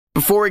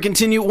Before we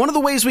continue, one of the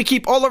ways we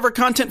keep all of our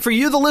content for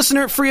you, the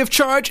listener, free of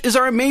charge is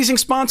our amazing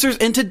sponsors,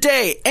 and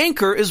today,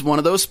 Anchor is one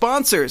of those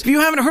sponsors. If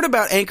you haven't heard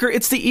about Anchor,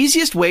 it's the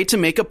easiest way to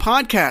make a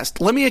podcast.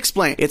 Let me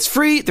explain. It's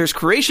free, there's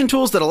creation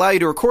tools that allow you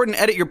to record and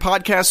edit your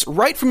podcasts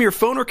right from your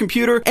phone or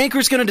computer.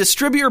 Anchor's going to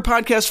distribute your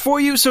podcast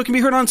for you so it can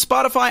be heard on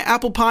Spotify,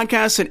 Apple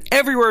Podcasts, and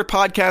everywhere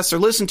podcasts are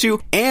listened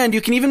to, and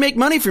you can even make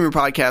money from your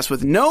podcast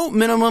with no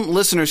minimum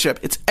listenership.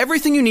 It's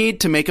everything you need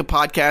to make a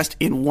podcast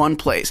in one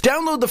place.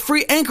 Download the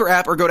free Anchor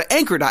app or go to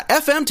anchor.fm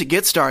to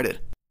get started.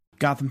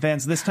 Gotham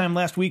fans, this time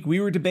last week,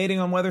 we were debating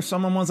on whether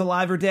someone was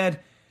alive or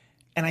dead,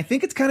 and I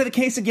think it's kind of the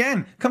case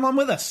again. Come on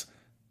with us.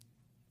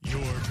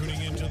 You're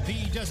tuning into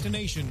the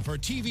destination for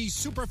TV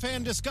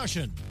superfan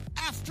discussion,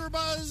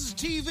 AfterBuzz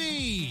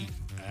TV.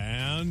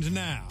 And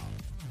now,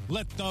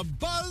 let the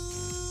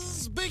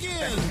buzz begin.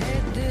 Yep.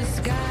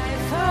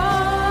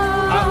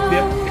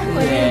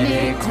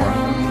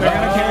 They're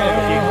gonna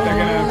karaoke. They're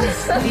gonna.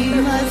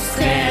 We must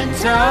stand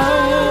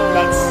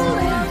tall.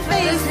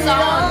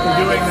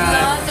 We're doing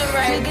that.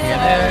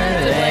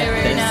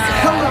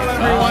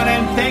 Hello, everyone,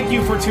 and thank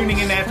you for tuning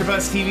in to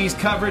AfterBuzz TV's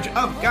coverage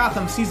of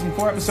Gotham Season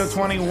 4, Episode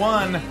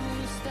 21.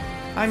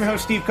 I'm your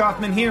host, Steve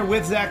Kaufman, here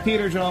with Zach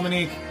Peter, Joel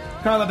Monique,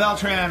 Carla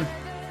Beltran.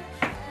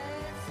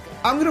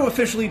 I'm going to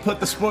officially put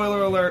the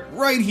spoiler alert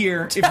right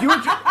here.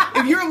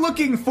 If you're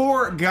looking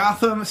for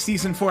Gotham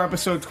Season 4,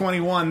 Episode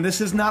 21,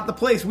 this is not the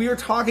place. We are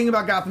talking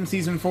about Gotham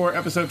Season 4,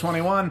 Episode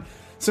 21.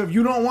 So if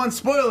you don't want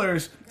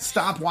spoilers,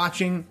 stop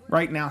watching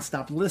right now.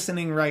 Stop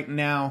listening right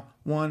now.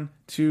 1,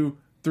 2,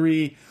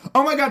 3.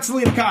 Oh my God,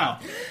 Selena Kyle.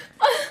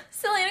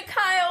 Selena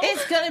Kyle.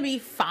 It's gonna be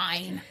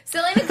fine.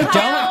 Selena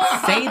Kyle.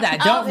 Don't say that.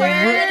 Don't.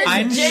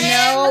 I'm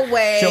No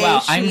way.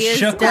 Joelle, I'm She is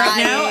shook right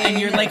dying now, and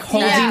you're like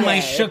holding my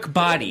today. shook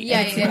body.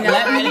 Yeah, It's yeah. not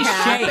Let me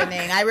happening.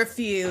 shake. I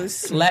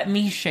refuse. Let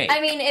me shake.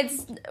 I mean,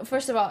 it's,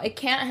 first of all, it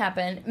can't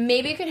happen.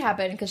 Maybe it could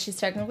happen because she's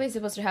technically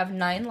supposed to have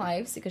 9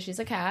 lives because she's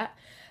a cat.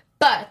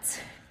 But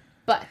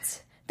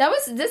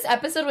this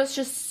episode was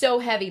just so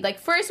heavy. Like,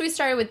 first we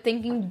started with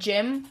thinking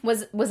Jim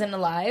wasn't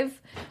alive.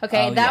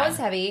 Okay, Oh, that yeah. was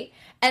heavy.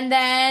 And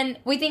then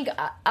we think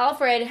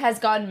Alfred has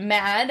gone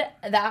mad.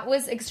 That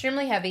was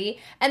extremely heavy.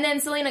 And then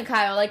Selena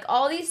Kyle, like,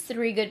 all these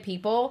 3 good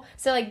people.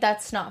 So, like,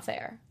 that's not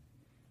fair.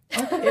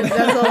 It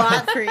does a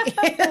lot for you.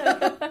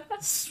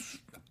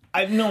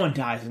 No one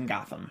dies in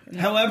Gotham.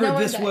 However, No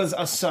one this dies. was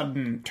a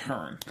sudden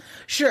turn.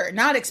 Sure,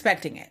 not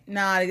expecting it.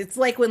 It's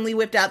like when Lee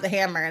whipped out the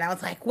hammer, and I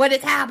was like, "What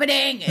is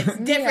happening? It's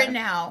different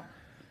now."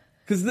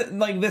 Because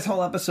this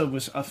whole episode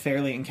was a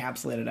fairly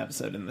encapsulated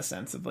episode in the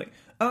sense of like,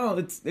 oh,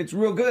 it's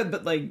real good,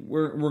 but like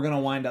we're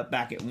gonna wind up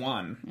back at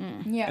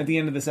 1 Yeah. at the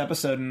end of this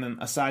episode, and then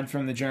aside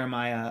from the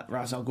Jeremiah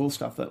Ra's al Ghul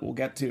stuff that we'll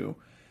get to,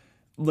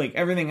 like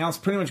everything else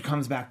pretty much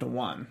comes back to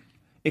 1,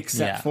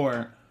 except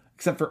for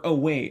oh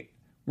wait,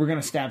 we're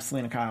gonna stab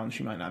Selena Kyle and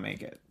she might not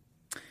make it.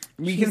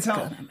 We can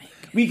tell from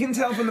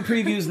the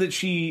previews that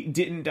she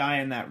didn't die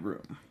in that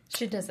room,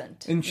 She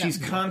doesn't. and she's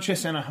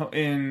conscious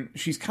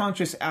she's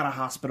conscious at a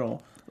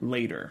hospital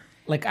later.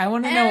 Like, I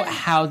want to know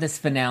how this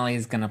finale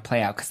is going to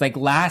play out. Because, like,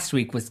 last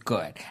week was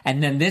good.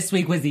 And then this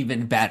week was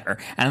even better.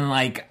 And,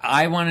 like,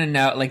 I want to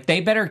know, like,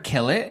 they better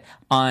kill it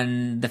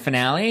on the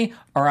finale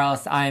or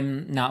else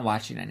I'm not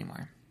watching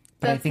anymore.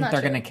 But I That's think not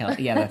they're true. going to kill it.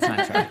 Yeah, that's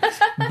not true.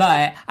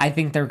 But I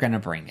think they're going to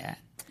bring it.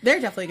 They're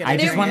definitely going I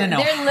to. just want to know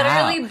They're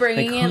how. literally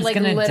bringing it, who's like,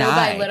 gonna little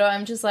die? by little.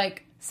 I'm just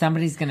like,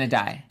 Somebody's going to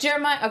die.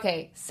 Jeremiah,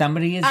 okay.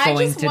 Somebody is I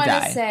going just to want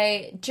die. to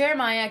say,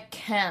 Jeremiah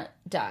can't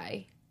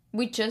die.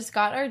 We just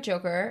got our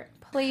Joker.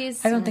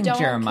 Please, I don't think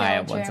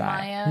Jeremiah kill will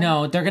Jeremiah. die.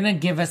 No, they're gonna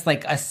give us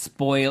like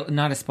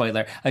not a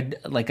spoiler,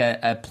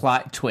 a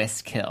plot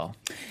twist kill.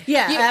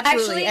 Yeah, You-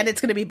 absolutely, actually- and it's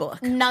going to be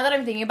Bullock. Now that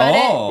I'm thinking about it,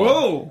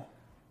 Whoa!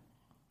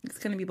 It's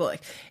going to be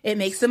Bullock. It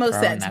makes the most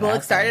Throwing sense. that Bullock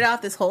out started there.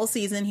 off this whole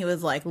season. He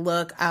was like,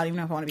 "Look, I don't even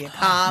know if I want to be a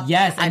cop."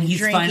 Yes, and I'm he's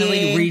drinking.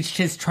 finally reached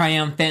his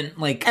triumphant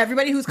like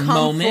Everybody who's come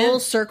moment. full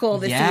circle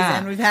this Yeah.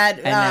 season. We've had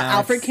And now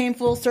Alfred it's- came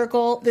full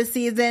circle this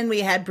season. We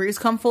had Bruce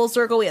come full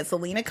circle. We had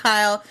Selena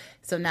Kyle.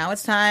 So now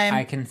it's time.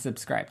 I can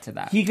subscribe to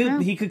that. He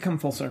could come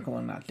full circle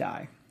and not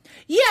die.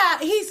 Yeah,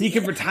 He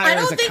could retire I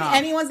don't as a think cop.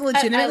 anyone's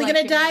legitimately I like going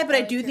to him. die, but I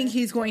I do like think him.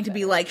 he's going to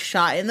be like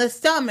shot in the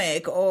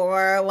stomach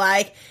or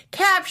like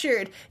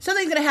captured.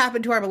 Something's going to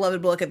happen to our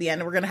beloved Bullock at the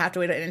end, and we're going to have to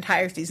wait an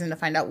entire season to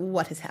find out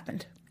what has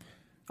happened.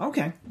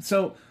 Okay,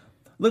 so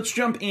let's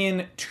jump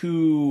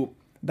into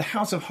the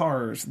House of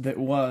Horrors that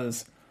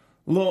was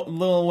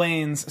Lil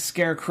Wayne's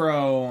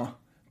Scarecrow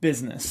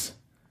business.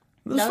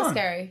 It was that was fun.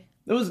 scary.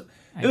 It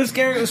was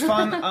scary. It was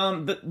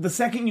fun. The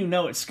second you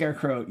know it's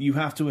Scarecrow, you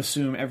have to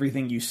assume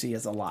everything you see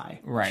is a lie.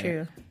 right.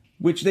 True.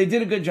 Which they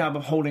did a good job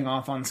of holding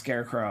off on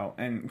Scarecrow.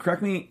 And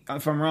correct me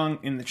if I'm wrong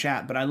in the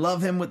chat, but I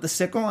love him with the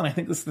sickle, and I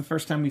think this is the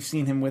first time we've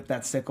seen him with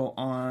that sickle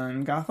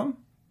on Gotham.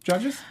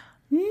 Judges?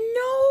 No,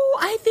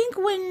 I think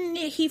when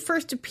he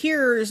first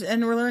appears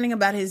and we're learning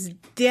about his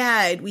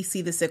dad, we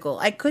see the sickle.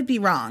 I could be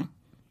wrong.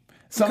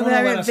 Someone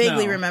Because will I let us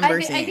vaguely know. remember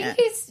I seeing think it.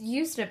 he's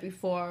used it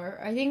before.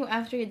 I think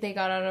after they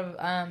got out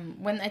of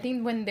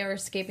when they were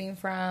escaping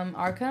from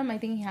Arkham, I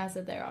think he has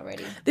it there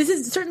already. This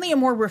is certainly a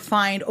more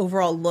refined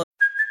overall look.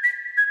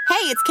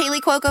 it's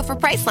Kaylee Cuoco for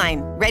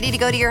Priceline. Ready to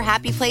go to your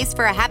happy place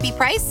for a happy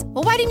price?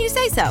 Well, why didn't you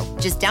say so?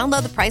 Just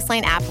download the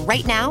Priceline app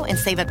right now and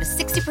save up to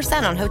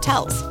 60% on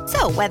hotels.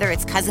 So whether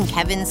it's Cousin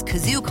Kevin's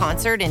Kazoo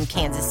Concert in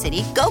Kansas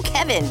City, go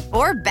Kevin,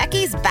 or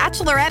Becky's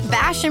Bachelorette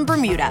Bash in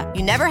Bermuda,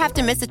 you never have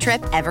to miss a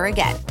trip ever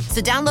again.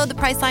 So download the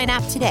Priceline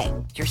app today.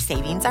 Your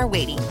savings are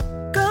waiting.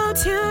 Go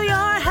to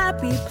your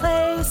happy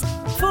place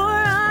for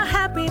a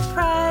happy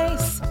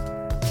price.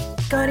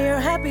 Go to your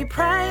happy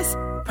price,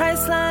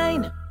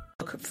 Priceline.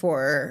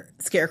 For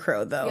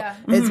Scarecrow, though. Yeah.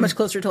 It's much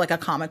closer to like a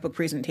comic book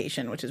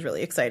presentation, which is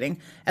really exciting,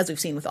 as we've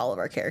seen with all of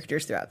our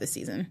characters throughout this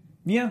season.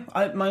 Yeah,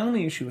 my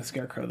only issue with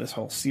Scarecrow this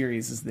whole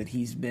series is that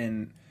he's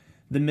been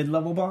the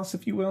mid-level boss,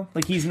 if you will.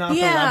 Like, he's not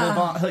the level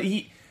boss.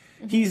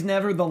 He's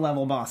never the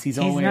level boss. He's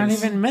always... not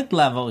even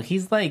mid-level.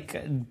 He's,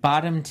 like,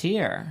 bottom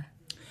tier.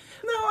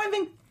 No, I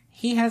think...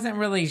 He hasn't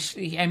really... this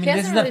is hasn't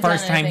the really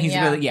first done time he's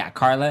anything, really... Yeah,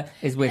 Carla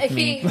is with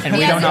me, and he we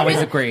don't hasn't always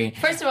really- agree.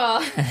 First of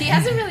all, he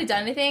hasn't really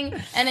done anything,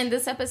 and in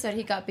this episode,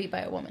 he got beat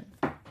by a woman.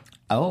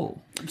 Oh.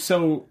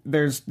 So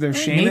there's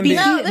shame in Maybe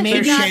being...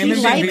 he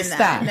shame likes in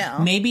that.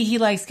 No. Maybe he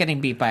likes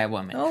getting beat by a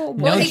woman. Oh,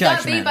 no Well, he got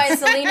judgment. beat by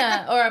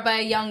Selena or by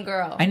a young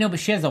girl. I know, but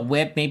she has a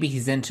whip. Maybe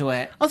he's into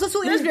it. Also,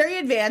 Selena's very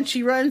advanced.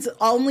 She runs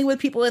only with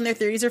people in their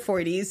 30s or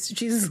 40s.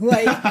 She's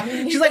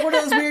like one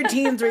of those weird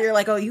teens where you're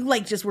like, oh, you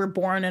like just were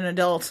born an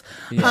adult.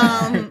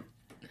 Yeah.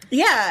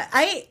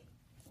 I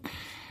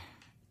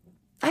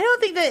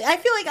don't think that... I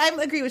feel like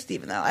I agree with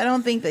Steven, though. I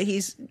don't think that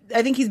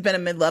I think he's been a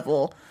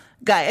mid-level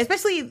guy,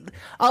 especially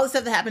all the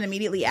stuff that happened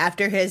immediately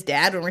after his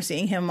dad, when we're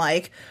seeing him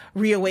like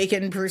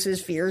reawaken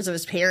Bruce's fears of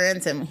his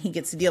parents, and he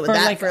gets to deal with For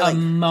that like for a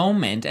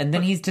moment, and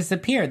then he's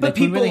disappeared. But Like,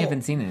 we really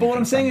haven't seen it. But what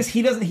I'm saying is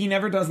he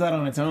never does that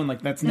on its own.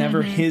 Like, that's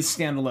never his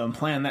standalone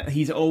plan. That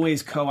he's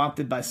always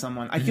co-opted by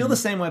someone. I feel the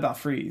same way about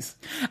Freeze.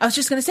 I was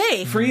just gonna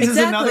say, Freeze is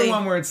another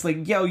one where it's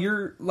like, yo,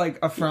 you're like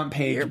a front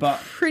page, You're but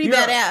pretty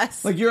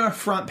badass. Like, you're a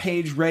front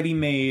page,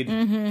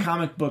 ready-made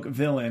comic book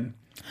villain,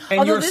 and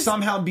Although you're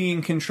somehow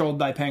being controlled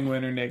by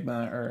Penguin or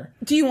Enigma. Or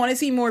do you want to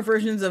see more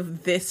versions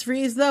of this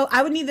Freeze, though?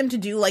 I would need them to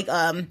do like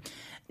not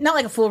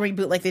like a full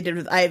reboot like they did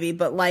with Ivy,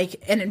 but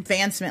like an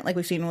advancement like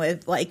we've seen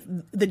with like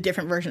the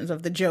different versions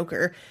of the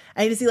Joker.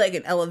 I need to see like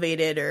an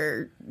elevated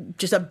or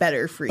just a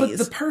better Freeze.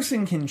 But the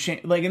person can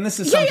change. Like, and this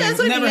is Yeah, something that's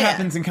that what I never mean, yeah.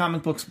 happens in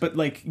comic books, but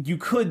like, you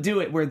could do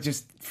it where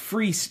just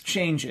Freeze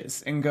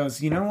changes and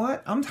goes, you know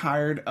what? I'm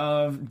tired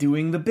of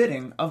doing the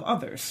bidding of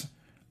others.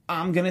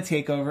 I'm gonna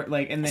take over,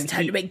 like, and then it's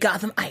time to make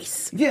Gotham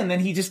ice. Yeah, and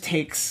then he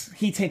takes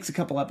a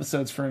couple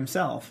episodes for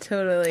himself.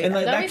 Totally. And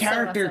like, That'd that be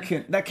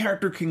so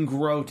character can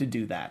grow to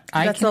do that.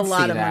 That's can a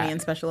lot see of that. money in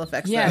special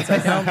effects. Yeah. Yeah, so I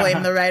don't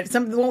blame the writer.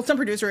 Some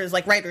producer is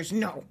like, writers,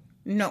 no.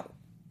 No,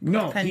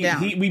 Pen down.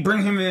 we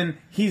bring him in.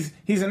 He's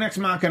an ex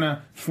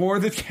machina for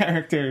the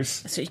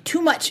characters. So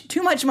too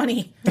much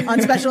money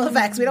on special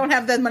effects. We don't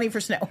have that money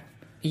for Snow.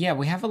 Yeah,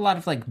 we have a lot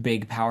of like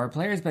big power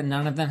players, but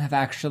none of them have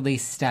actually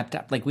stepped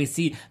up. Like, we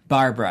see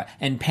Barbara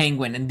and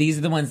Penguin, and these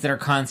are the ones that are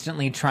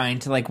constantly trying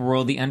to like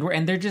roll the underwear,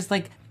 and they're just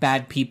like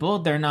bad people.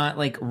 They're not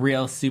like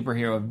real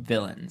superhero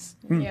villains.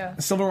 Yeah.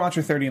 Silver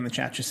Watcher 30 in the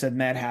chat just said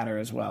Mad Hatter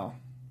as well.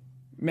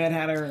 Mad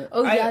Hatter.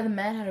 Oh, yeah, the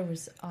Mad Hatter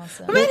was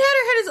awesome. Mad Hatter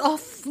had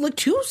his like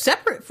two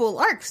separate full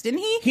arcs, didn't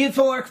he? He had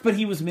full arcs, but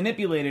he was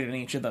manipulated in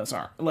each of those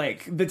arcs.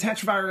 Like, the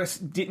Tetch virus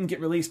didn't get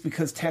released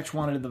because Tetch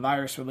wanted the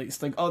virus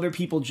released. Like, other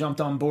people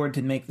jumped on board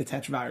to make the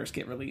Tetch virus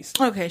get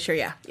released. Okay, sure,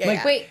 yeah.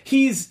 Like, Wait.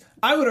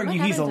 I would argue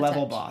What he's a happened to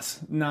level Tetch? boss,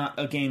 not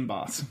a game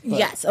boss. But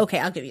Yes, okay,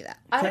 I'll give you that.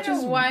 I don't Tetch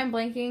is- know why I'm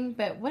blanking,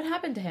 but what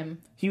happened to him?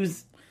 He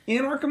was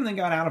in Arkham, then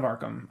got out of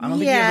Arkham. I don't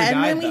think he Yeah, ever and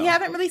died, then we though.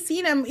 haven't really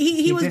seen him.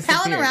 He was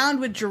palling disappeared. around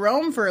with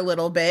Jerome for a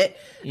little bit.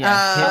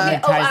 Yeah,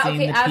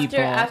 hypnotizing the people.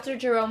 After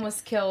Jerome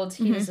was killed,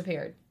 he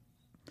disappeared.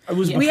 It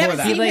was We before haven't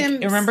that. seen He, like, him-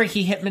 remember,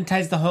 he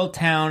hypnotized the whole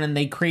town, and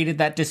they created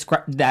that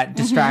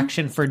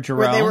distraction for Jerome.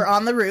 Where they were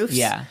on the roofs.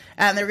 Yeah.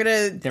 And they were were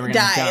gonna gonna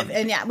dive. jump.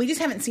 And yeah, we just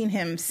haven't seen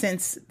him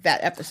since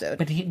that episode.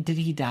 But did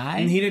he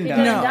die? He didn't He die.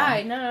 didn't No.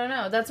 die.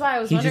 No. That's why I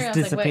was He wondering. just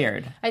I was like,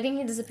 disappeared. wait, I think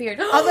he disappeared.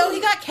 Although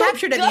he got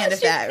captured at the end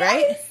of that,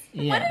 right?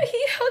 Yeah. What if he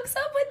hooks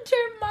up with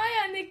Jeremiah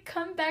and they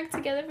come back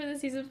together for the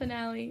season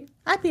finale?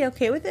 I'd be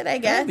okay with it, I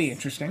guess. That'd be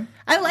interesting.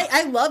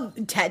 I love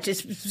Tetch,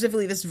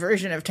 specifically this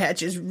version of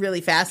Tetch is really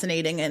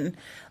fascinating and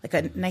like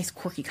a nice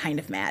quirky kind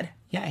of mad.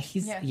 Yeah,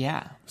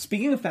 yeah.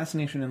 Speaking of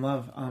fascination and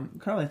love,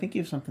 Carl, I think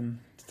you have something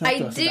to talk to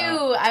I us do.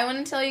 about. I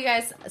want to tell you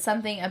guys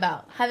something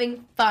about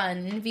having fun.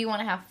 And if you want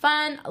to have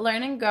fun,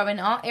 learn, and grow in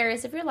all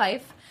areas of your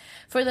life,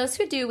 for those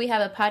who do, we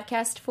have a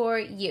podcast for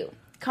you.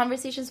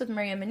 Conversations with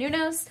Maria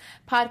Menounos.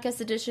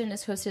 Podcast edition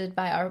is hosted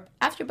by our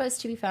AfterBuzz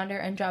TV founder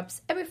and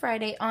drops every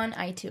Friday on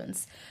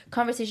iTunes.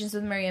 Conversations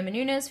with Maria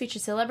Menounos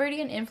features celebrity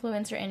and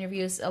influencer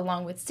interviews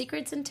along with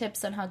secrets and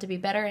tips on how to be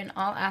better in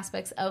all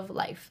aspects of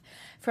life.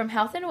 From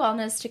health and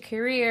wellness to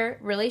career,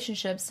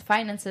 relationships,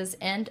 finances,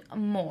 and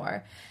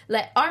more.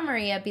 Let our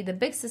Maria be the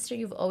big sister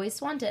you've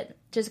always wanted.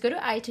 Just go to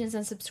iTunes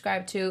and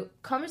subscribe to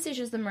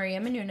Conversations with Maria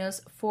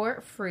Menounos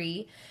for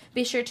free.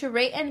 Be sure to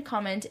rate and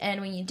comment,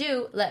 and when you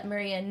do, let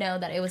Maria know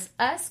that it was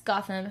us,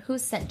 Gotham, who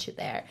sent you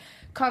there.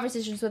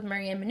 Conversations with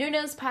Maria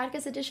Menounos,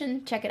 podcast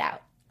edition. Check it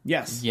out.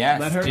 Yes.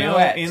 Yes, Let her do know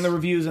it. in the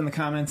reviews and the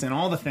comments and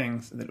all the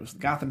things that it was the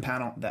Gotham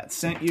panel that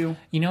sent you.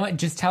 You know what?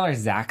 Just tell her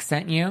Zach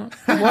sent you.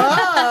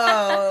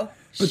 Whoa.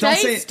 But don't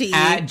say Shiesty.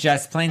 At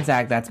Just Plain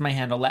Zach. That's my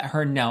handle. Let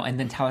her know, and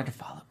then tell her to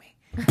follow me.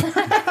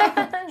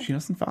 she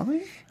doesn't follow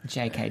you.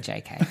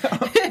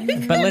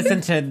 JK. But listen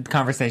to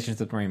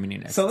Conversations with Maria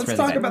Menounos. So let's It's really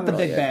talk good. about the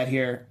big bad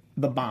here,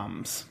 the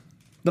bombs.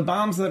 The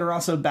bombs that are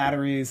also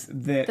batteries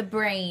that The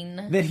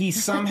brain. that he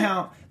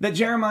somehow that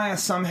Jeremiah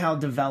somehow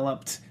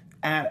developed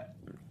at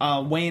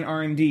Wayne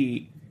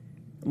R&D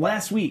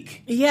last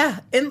week. Yeah,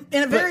 in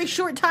a very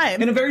short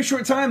time. In a very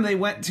short time, they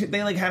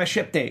had a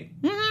ship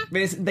date.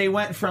 Mm-hmm. They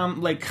went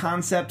from like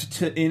concept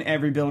to in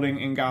every building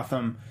in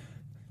Gotham,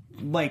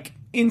 like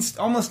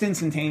almost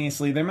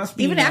instantaneously. There must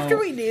be Even after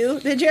we knew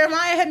that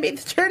Jeremiah had made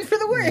the turn for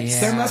the worse. Yeah.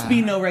 there must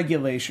be no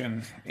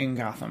regulation in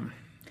Gotham.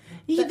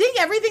 You think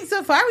everything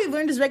so far we've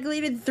learned is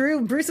regulated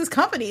through Bruce's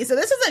company, so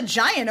this is a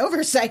giant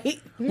oversight.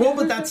 Well,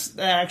 but that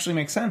actually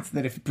makes sense.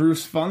 That if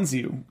Bruce funds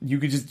you, you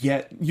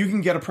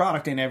can get a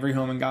product in every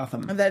home in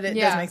Gotham That it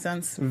Yeah. does make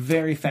sense.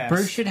 very fast.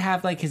 Bruce should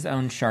have like his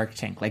own Shark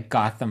Tank, like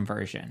Gotham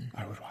version.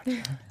 I would watch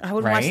that. I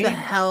would watch Right? the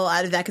hell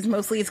out of that because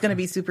mostly it's going to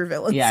be super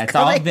villains. Yeah, it's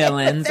all coming.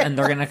 villains, and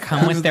they're gonna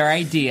come with their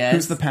ideas.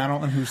 Who's the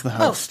panel and who's the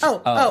host?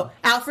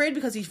 Alfred,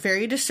 because he's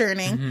very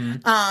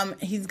discerning.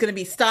 He's going to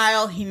be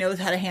style. He knows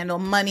how to handle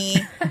money.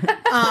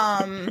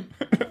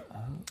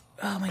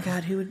 Oh my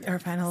God, who would our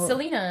final?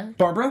 Selena.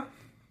 Barbara?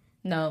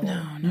 No,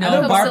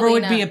 No, Barbara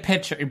would Selena. be a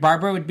pitcher.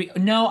 Barbara would be...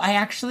 No, I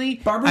actually...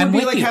 Barbara I'm would be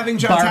with like you. having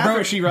John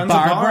Taffer. She runs a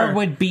bar. Barbara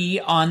would be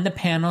on the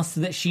panel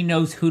so that she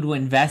knows who to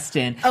invest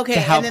in Okay, to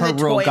help and her then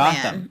the rule toy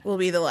Gotham. man will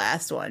be the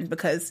last one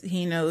because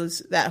he knows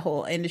that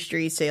whole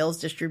industry, sales,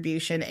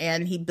 distribution,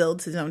 and he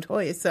builds his own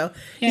toys. So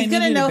Yeah, he's and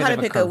going to you need know bit how to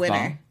of pick a curveball.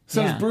 winner.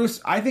 So Yeah. is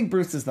Bruce? I think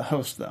Bruce is the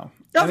host, though.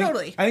 Oh, I think,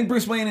 totally. I think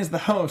Bruce Wayne is the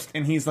host,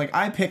 and he's like,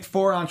 I picked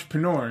 4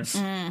 entrepreneurs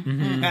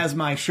as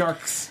my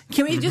sharks.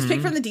 Can we just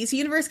pick from the DC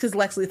universe? Because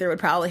Lex Luthor would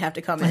probably have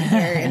to come in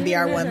here and be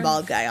our one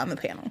bald guy on the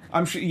panel.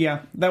 I'm sure.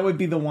 Yeah, that would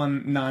be the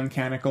one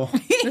non-canonical.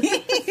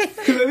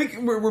 Because I think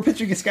we're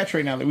pitching a sketch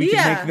right now that we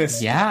can make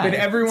this. Yeah. That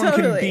everyone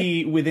can Totally.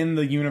 be within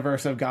the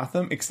universe of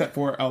Gotham except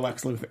for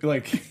Lex Luthor.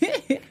 Like,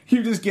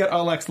 you just get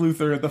Lex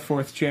Luthor at the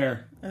 4th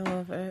chair. I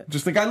love it.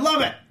 Just like, I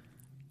love it.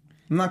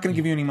 I'm not going to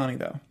give you any money,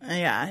 though.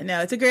 Yeah,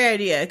 no, it's a great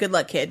idea. Good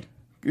luck, kid.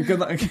 Good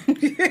luck.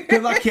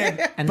 Good luck, kid.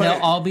 And But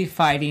they'll all be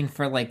fighting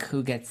for like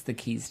who gets the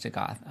keys to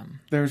Gotham.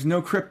 there's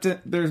no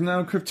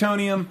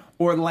kryptonium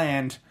or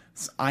land.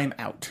 So I'm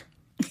out.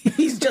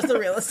 He's just a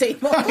real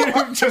estate mogul.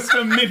 I'm just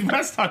a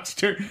Midwest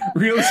huckster,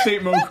 real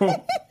estate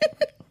mogul.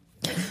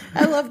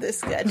 I love this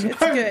sketch. It's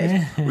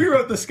good. We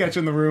wrote the sketch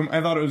in the room. I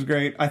thought it was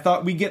great. I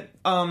thought we get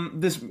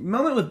this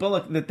moment with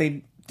Bullock that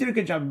they did a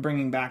good job of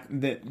bringing back,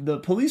 that the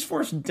police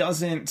force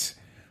doesn't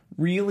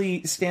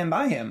really stand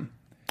by him.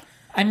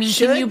 I mean,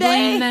 Should can you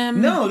blame they?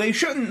 them? No, they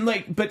shouldn't.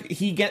 Like, but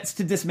he gets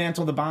to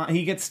dismantle the bomb.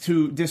 He gets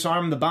to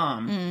disarm the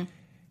bomb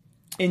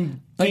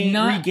and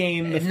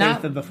regain the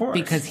faith of the force.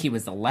 Because he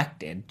was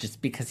elected,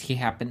 just because he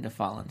happened to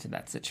fall into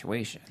that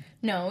situation.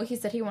 No, he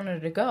said he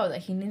wanted to go. That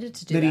he needed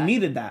to do that. He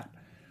needed that.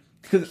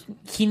 Because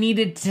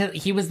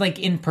He was like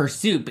in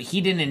pursuit, but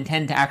he didn't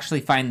intend to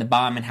actually find the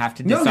bomb and have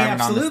to no, disarm he it on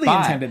the absolutely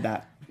spot. intended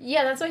that.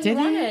 Yeah, that's what he Did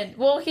he? wanted.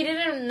 Well, he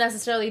didn't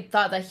necessarily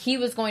thought that he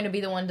was going to be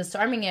the one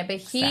disarming it, but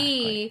he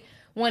Exactly.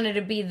 wanted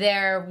to be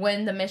there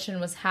when the mission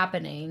was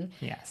happening.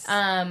 Yes.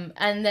 And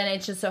then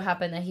it just so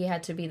happened that he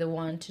had to be the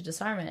one to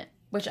disarm it,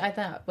 which I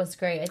thought was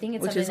great. I think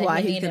it's Which something is that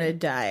why he he's going to needed.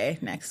 die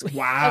next week.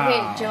 Wow.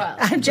 Okay, Joelle.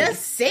 I'm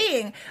just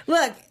saying.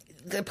 Look,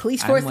 the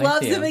police force with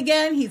loves you. him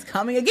again. He's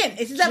coming again.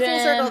 It's just that full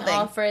circle Jim, thing.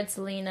 Alfred,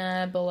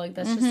 Selena, Bullock.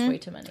 That's just way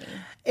too many.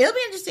 It'll be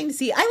interesting to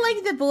see. I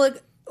like that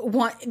Bullock.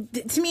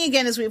 To me,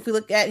 again, if we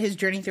look at his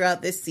journey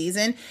throughout this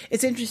season,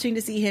 it's interesting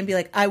to see him be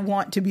like, I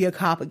want to be a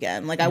cop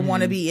again. Like, I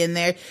want to be in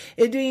there.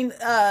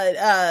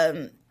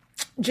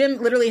 Jim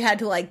literally had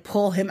to like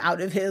pull him out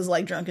of his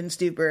like drunken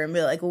stupor and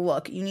be like,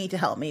 look, you need to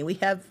help me. We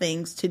have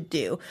things to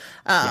do.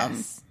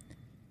 Yes.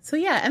 So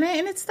yeah, and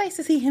it's nice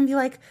to see him be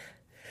like,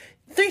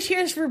 3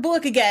 cheers for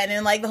Bullock again,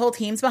 and like the whole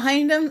team's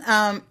behind him.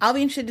 I'll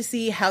be interested to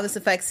see how this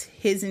affects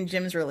his and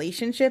Jim's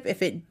relationship.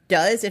 If it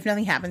does, if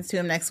nothing happens to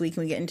him next week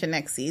and we get into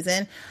next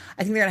season,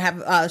 I think they're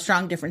gonna have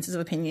strong differences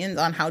of opinions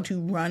on how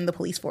to run the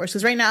police force.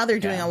 Because right now they're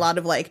doing a lot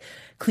of like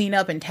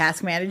cleanup and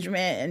task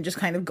management and just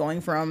kind of going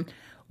from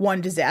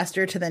one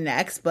disaster to the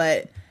next.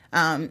 But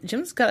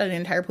Jim's got an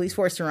entire police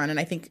force to run, and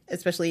I think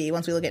especially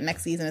once we look at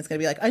next season, it's gonna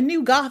be like a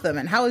new Gotham.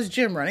 And how is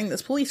Jim running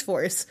this police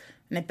force?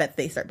 And I bet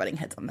they start butting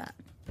heads on that.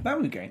 That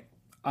would be great.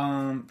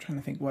 Trying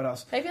to think what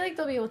else. I feel like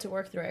they'll be able to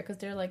work through it because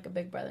they're like a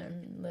big brother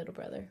and little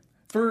brother.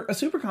 For a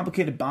super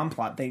complicated bomb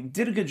plot, they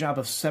did a good job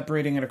of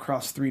separating it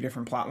across 3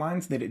 different plot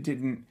lines. That it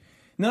didn't.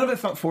 None of it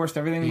felt forced.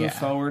 Everything moved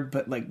forward,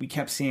 but like we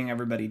kept seeing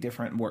everybody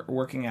different,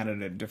 working at it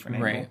at a different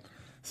angle. Right.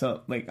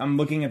 So, like, I'm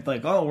looking at,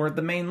 like, oh, we're at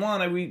the main lawn.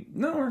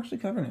 We're actually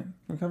covering it.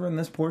 We're covering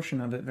this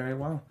portion of it very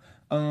well.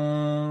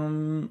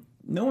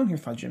 No one here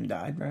thought Jim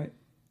died, right?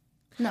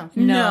 No.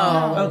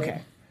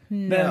 Okay.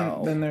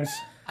 No. Then there's...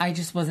 I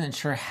just wasn't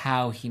sure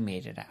how he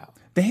made it out.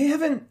 They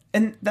haven't...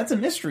 And that's a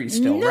mystery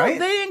still, right?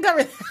 No, they didn't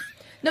cover that.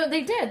 No,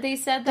 they did. They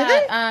said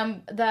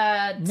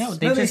that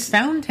They just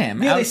found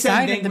him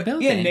outside of the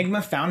building. Yeah,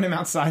 Nigma found him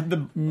outside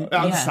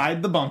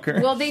the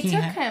bunker. Well, they took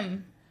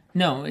him.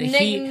 No, remember?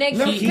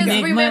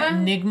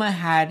 Nigma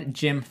had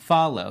Jim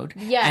followed.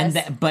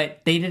 Yes.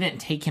 But they didn't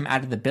take him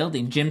out of the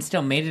building. Jim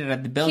still made it out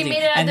of the building. He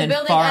made it out of the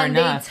building, and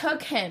they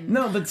took him.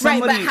 No, but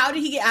somebody... Right, but how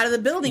did he get out of the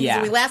building? Yeah.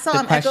 So we last saw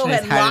him, Echo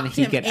had locked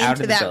him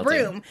into that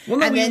room. Well,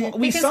 no, and then,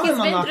 we saw him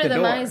unlock the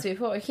door. Mines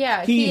before.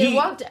 Yeah, he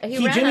ran out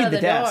of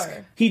the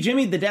door. He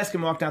jimmied the desk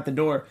and walked out the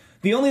door.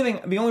 The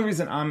only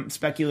reason I'm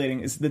speculating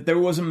is that there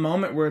was a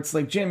moment where it's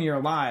like, Jim, you're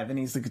alive, and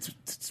he's like,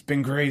 it's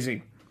been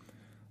crazy.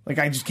 Like,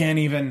 I just can't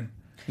even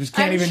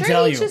tell you. I'm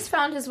sure he just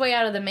found his way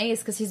out of the maze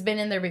because he's been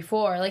in there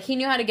before. Like, he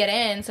knew how to get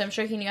in, so I'm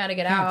sure he knew how to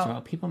get out.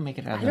 Well, people make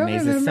it out of the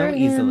mazes so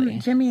easily.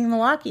 Jimmy and the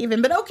lock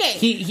even, but okay.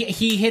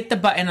 He hit the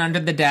button under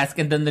the desk,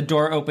 and then the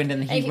door opened,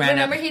 and he ran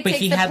out. But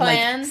he had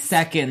like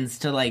seconds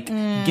to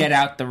get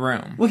out the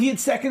room. Well, he had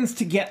seconds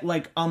to get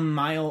like a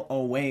mile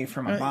away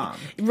from a bomb.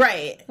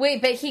 Right.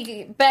 Wait,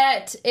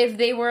 but if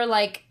they were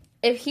like...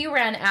 If he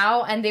ran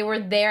out and they were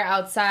there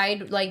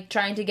outside, like,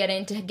 trying to get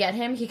in to get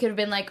him, he could have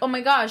been like, oh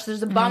my gosh,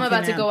 there's a bomb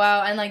about to go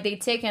out, and, like, they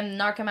take him,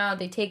 knock him out,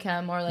 they take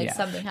him, or, like,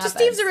 something happens. To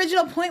Steve's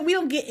original point, we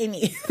don't get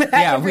any of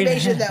that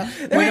information, though.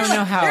 We don't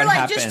know how it happened. They're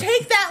like, just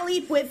take that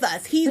leap with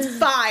us. He's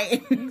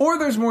fine. Or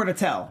there's more to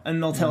tell,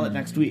 and they'll tell it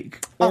next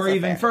week. Or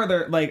even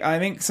further, like, I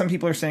think some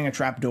people are saying a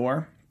trap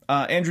door.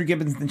 Andrew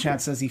Gibbons in the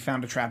chat says he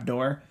found a trap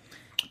door.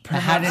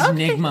 How did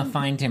Nigma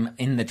find him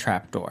in the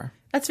trap door?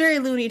 That's very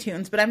Looney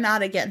Tunes, but I'm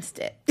not against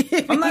it.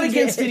 I'm not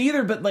against it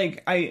either, but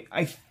like I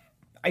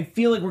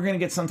feel like we're gonna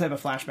get some type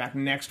of flashback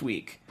next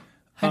week.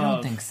 I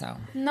don't think so.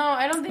 No,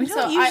 I don't think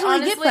so. We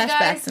don't usually get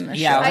flashbacks in the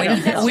show.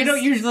 Yeah, we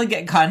don't usually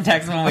get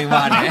context when we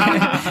want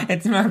it.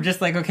 It's more just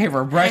like, okay,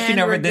 we're brushing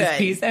over this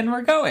piece and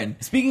we're going.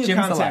 Speaking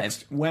of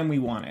context, when we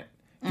want it.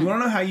 Do you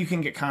want to know how you can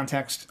get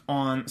context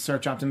on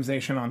search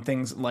optimization on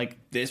things like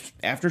this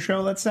after show,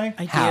 let's say?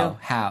 I do.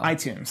 How?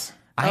 iTunes.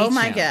 Oh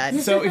my God.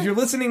 So if you're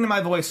listening to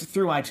my voice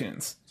through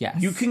iTunes,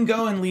 yes, you can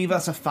go and leave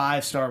us a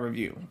 5-star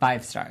review.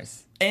 5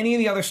 stars. Any of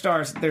the other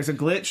stars, there's a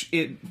glitch.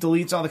 It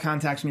deletes all the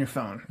contacts in your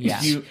phone.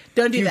 Yeah.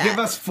 Don't do that. You give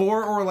us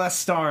 4 or less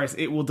stars,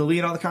 it will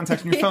delete all the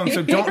contacts in your phone.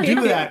 So don't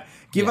do that.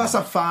 Give us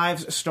a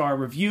 5-star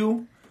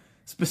review.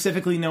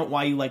 Specifically note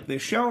why you like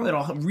this show.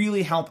 It'll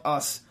really help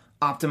us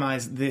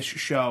optimize this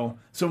show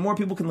so more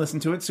people can listen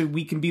to it, so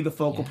we can be the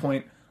focal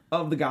point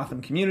of the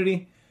Gotham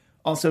community.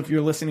 Also, if you're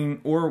listening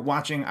or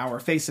watching our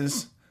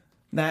faces,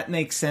 that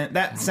makes sense.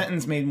 That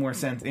sentence made more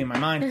sense in my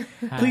mind.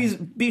 Please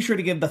be sure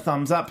to give the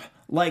thumbs up,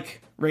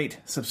 like, rate,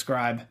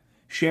 subscribe,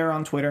 share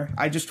on Twitter.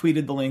 I just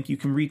tweeted the link. You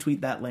can retweet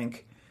that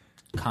link.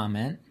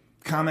 Comment.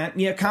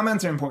 Yeah,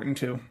 comments are important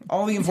too.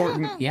 All the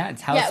important... Yeah,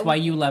 tell us why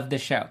you love the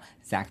show.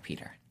 Zach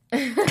Peter.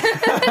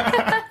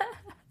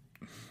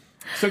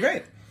 So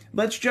great.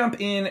 Let's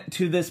jump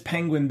into this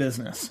penguin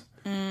business.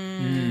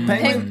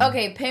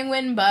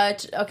 Penguin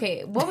Budge.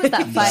 Okay, what was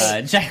that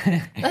fight?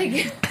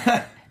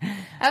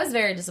 I was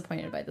very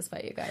disappointed by this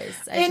fight, you guys.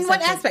 In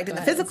what aspect? In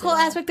the physical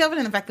aspect of it,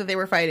 and the fact that they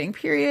were fighting,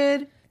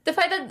 period? The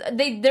fact that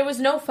there was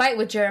no fight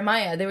with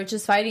Jeremiah. They were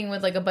just fighting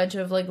with, like, a bunch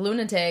of, like,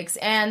 lunatics.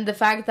 And the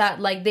fact that,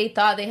 like, they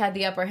thought they had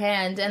the upper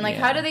hand. And, like,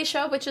 how do they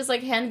show up with just,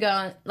 like,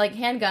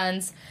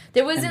 handguns?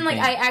 There wasn't, like,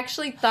 I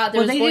actually thought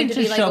there was going to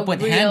be, like, a real fight. Well,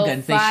 they didn't just show up with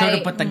handguns. They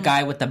showed up with the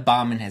guy with the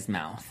bomb in his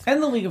mouth.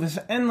 And the League of...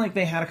 And, like,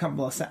 they had a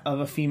couple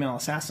of female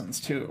assassins,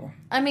 too.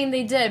 I mean,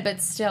 they did,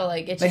 but still,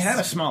 like, it just... They had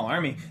a small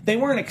army. They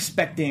weren't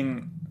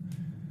expecting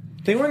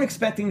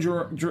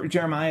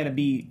Jeremiah to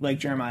be like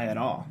Jeremiah at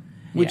all.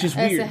 Which is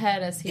weird. As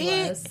ahead as he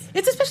was.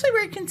 It's especially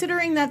weird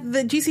considering that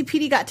the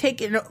GCPD got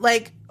taken,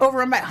 like,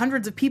 overrun by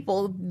hundreds of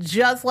people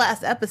just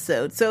last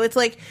episode. So it's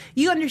like,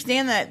 you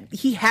understand that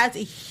he has a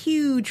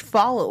huge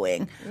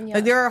following. Yeah.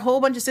 Like, there are a whole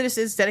bunch of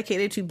citizens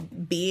dedicated to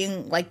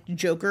being, like,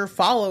 Joker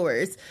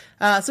followers.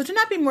 So to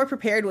not be more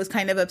prepared was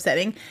kind of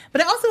upsetting.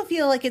 But I also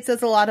feel like it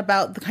says a lot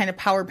about the kind of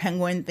power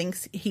Penguin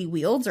thinks he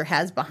wields or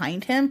has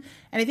behind him.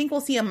 And I think we'll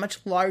see a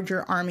much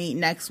larger army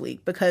next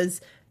week, because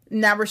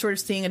now we're sort of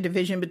seeing a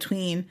division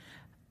between,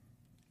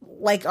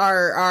 like,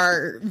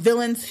 our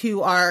villains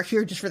who are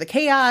here just for the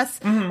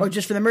chaos or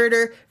just for the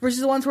murder versus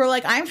the ones who are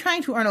like, I'm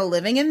trying to earn a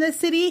living in this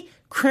city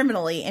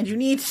criminally and you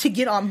need to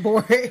get on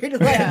board.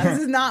 This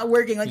is not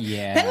working. Like,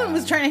 Penguin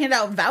was trying to hand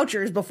out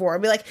vouchers before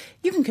and be like,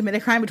 you can commit a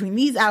crime between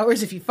these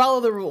hours if you follow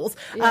the rules.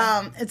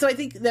 And so I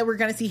think that we're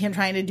going to see him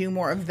trying to do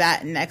more of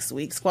that next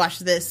week, squash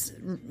this,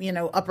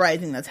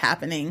 uprising that's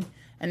happening,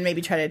 and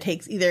maybe try to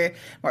take either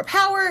more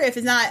power, if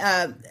it's not,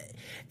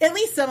 at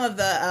least some of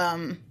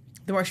the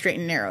the more straight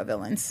and narrow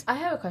villains. I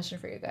have a question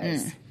for you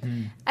guys.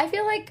 I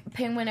feel like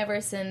Penguin,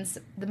 ever since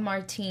the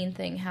Martine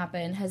thing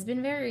happened, has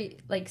been very,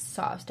 like,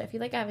 soft. I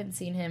feel like I haven't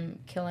seen him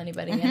kill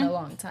anybody in a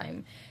long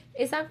time.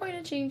 Is that going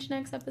to change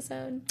next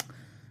episode?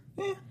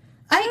 I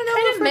don't know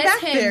if we're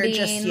back there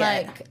just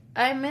yet. Like,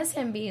 I miss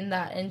him being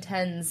that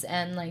intense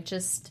and, like,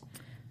 just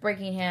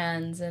breaking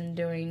hands and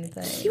doing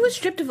things. He was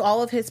stripped of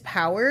all of his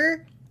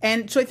power,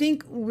 and so I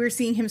think we're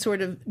seeing him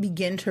sort of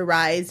begin to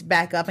rise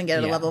back up and get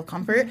at a level of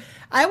comfort.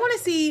 I want to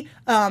see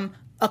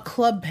a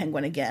club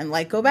Penguin again.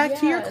 Like, go back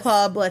to your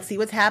club. Let's see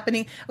what's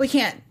happening. We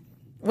can't.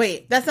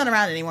 Wait, that's not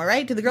around anymore,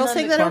 right? Did the girls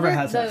take that over? Barbara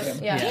has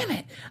that. Yeah. Damn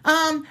it.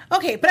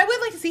 Okay, but I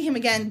would like to see him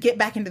again get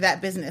back into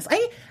that business.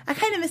 I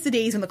kind of miss the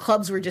days when the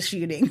clubs were just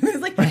shooting. It was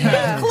like,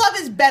 the club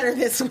is better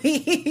this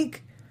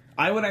week.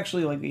 I would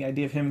actually like the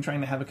idea of him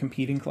trying to have a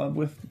competing club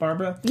with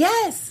Barbara.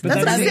 Yes, But that's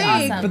what I'm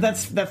saying. awesome.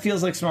 But that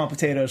feels like small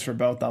potatoes for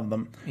both of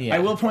them. Yeah. I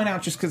will point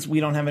out, just because we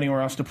don't have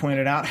anywhere else to point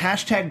it out,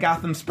 hashtag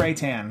Gotham Spray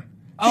Tan.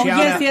 Oh,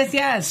 Shout out-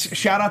 yes.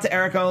 Shout out to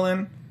Eric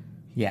Olin.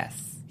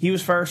 Yes. He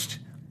was first.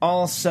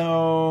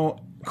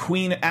 Also,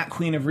 Queen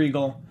of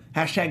Regal.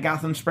 Hashtag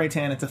Gotham Spray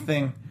Tan. It's a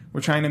thing.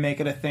 We're trying to make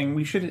it a thing.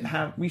 We should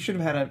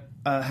have had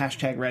a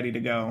hashtag ready to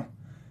go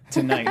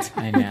tonight.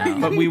 I know.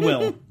 But we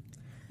will.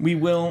 We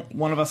will.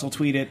 One of us will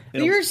tweet it.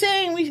 You were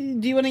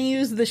saying, do you want to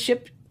use the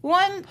ship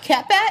one?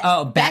 Cat Bat?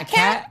 Oh, Bat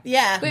Cat?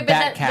 Yeah. Wait, but,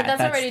 Bat but Cat, that's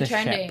that's already the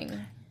trending. ship.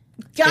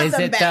 Gotham Is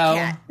it, Bat though?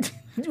 Cat.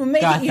 We'll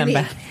make it Gotham unique.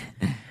 Bat.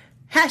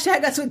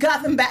 Hashtag us with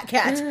Gotham Bat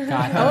Cat.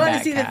 I want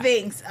to see the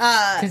things.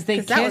 Because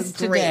they that was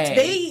kissed great. today.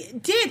 They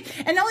did.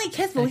 And not only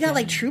kissed, but we got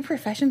like true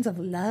professions of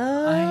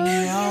love.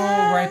 I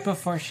know, right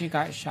before she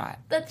got shot.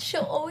 That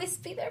she'll always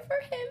be there for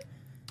him.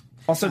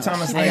 Also,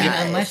 Thomas I Lee. mean,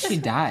 unless she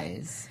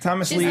dies.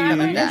 Thomas She's Lee not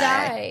gonna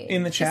die.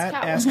 in the chat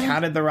She's asked, "How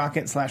did the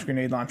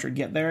rocket/grenade launcher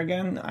get there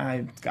again?"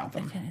 I got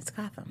them. Okay, it's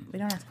Gotham. We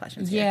don't ask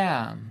questions here.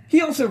 Yeah.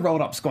 He also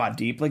rolled up Squad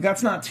Deep. Like,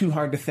 that's not too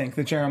hard to think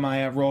that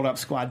Jeremiah rolled up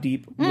Squad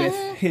Deep with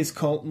his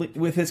cult.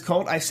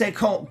 I say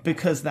cult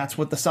because that's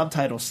what the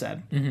subtitles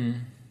said.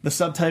 The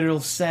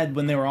subtitles said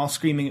when they were all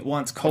screaming at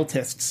once,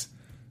 "Cultists."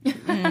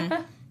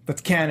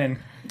 That's canon.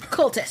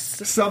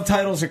 Cultists.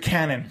 Subtitles are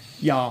canon,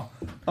 y'all.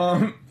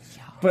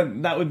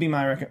 But that would be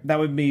my that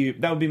would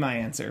be my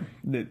answer.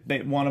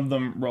 That one of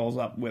them rolls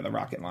up with a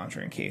rocket launcher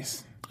in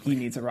case he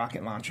needs a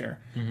rocket launcher.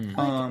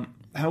 How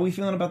are we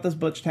feeling about this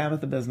Butch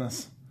Tabitha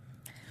business?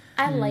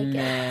 I like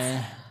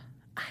it.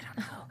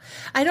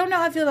 I don't know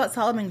how I feel about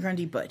Solomon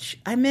Grundy Butch.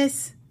 I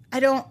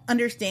don't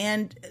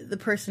understand the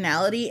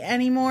personality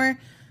anymore.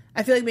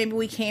 I feel like maybe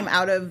we came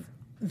out of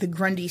the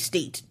Grundy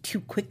state too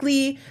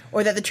quickly,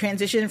 or that the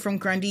transition from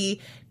Grundy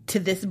to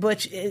this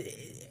Butch,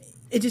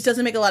 it just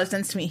doesn't make a lot of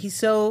sense to me. He's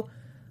so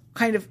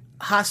kind of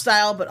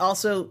hostile, but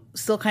also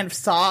still kind of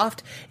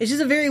soft. It's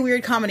just a very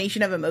weird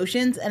combination of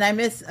emotions, and I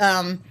miss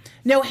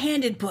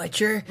no-handed Butch,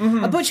 or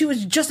a Butch who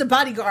was just a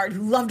bodyguard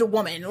who loved a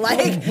woman.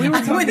 Like, we were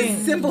I talking-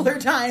 miss simpler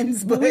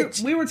times, Butch.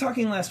 We were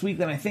talking last week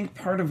that I think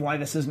part of why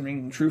this isn't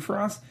ringing true for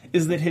us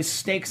is that his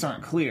stakes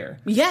aren't clear.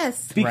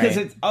 Yes. Because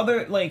Right. it's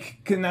other,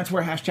 like, and that's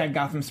where hashtag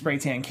Gotham Spray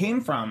Tan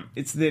came from.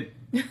 It's that,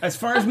 as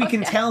far as we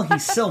can tell,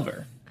 he's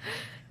silver.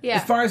 Yeah.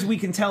 As far as we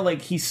can tell,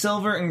 like, he's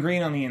silver and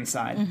green on the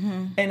inside.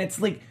 And it's,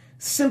 like,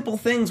 simple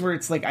things where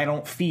it's, like, I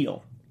don't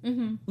feel.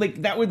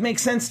 Like, that would make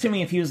sense to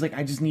me if he was like,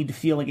 I just need to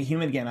feel like a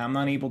human again. I'm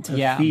not able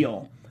to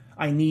feel.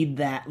 I need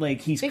that,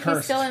 like, he's But cursed.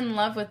 he's still in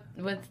love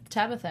with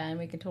Tabitha, and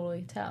we could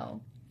totally tell.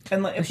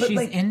 And, like, But but, she's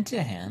like,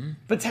 into him.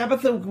 but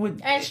Tabitha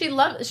would... And she's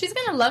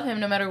gonna love him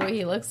no matter what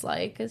he looks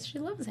like, because she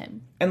loves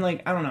him. And,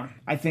 like, I don't know.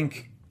 I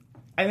think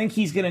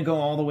he's gonna go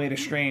all the way to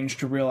Strange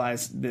to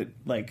realize that,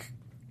 like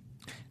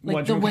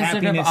the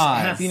Wizard of Oz.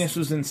 happiness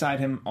was inside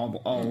him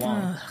all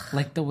along.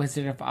 Like the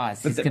Wizard of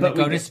Oz. He's But going to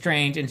go we to get-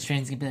 Strange, and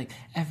Strange's going to be like,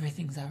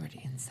 everything's already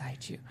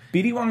inside you.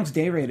 BD Wong's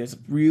day rate is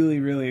really,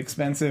 really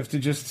expensive to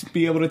just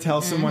be able to tell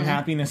someone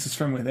happiness is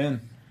from within.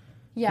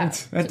 Yeah.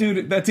 That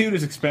dude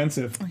is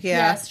expensive.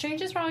 Yeah,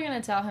 Strange is probably gonna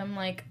tell him,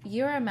 like,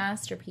 you're a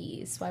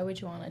masterpiece. Why would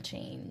you want to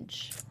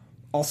change?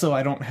 Also,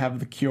 I don't have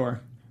the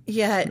cure.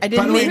 Yeah, I By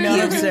didn't the way,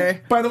 make you,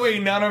 sir. By the way,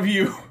 none of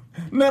you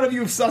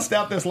have sussed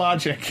out this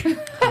logic.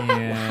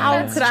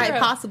 How could I true.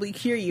 possibly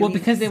cure you? Well,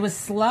 because it was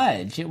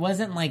sludge. It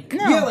wasn't like...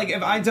 Yeah, like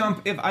if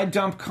I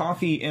dump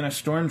coffee in a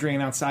storm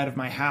drain outside of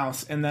my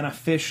house and then a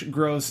fish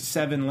grows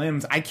 7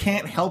 limbs, I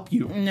can't help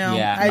you. No,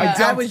 Yeah.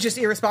 I was just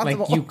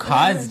irresponsible. Like, you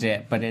caused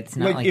it, but it's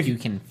not Like, like if- you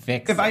can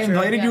fix it. If I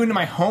invited you into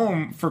my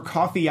home for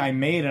coffee I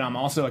made and I'm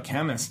also a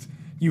chemist,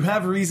 you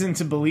have reason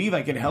to believe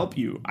I could help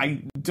you.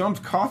 I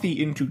dumped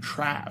coffee into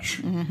trash,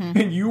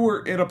 and you were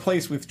in a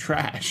place with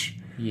trash.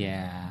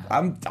 Yeah.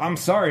 I'm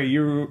sorry.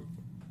 You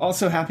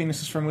also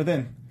happiness is from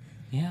within.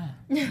 Yeah.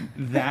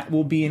 That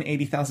will be an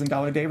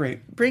 $80,000 day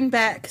rate. Bring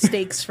back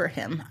stakes for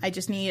him. I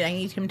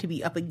need him to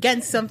be up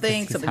against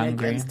something, He's something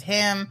hungry. against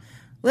him.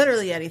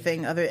 Literally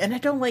anything other. And I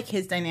don't like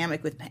his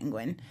dynamic with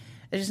Penguin.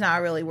 It's just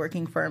not really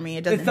working for me.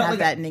 It doesn't felt have like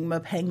that Enigma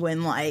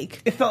Penguin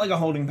like. It felt like a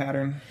holding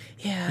pattern.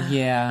 Yeah.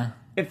 Yeah.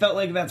 It felt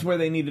like that's where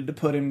they needed to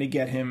put him to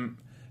get him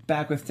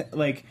back with,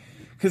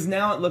 Because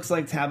now it looks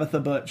like Tabitha,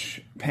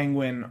 Butch,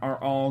 Penguin are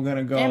all going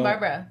to go... And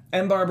Barbara.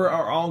 And Barbara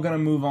are all going to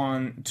move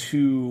on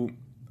to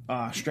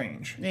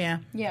Strange. Yeah.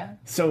 Yeah.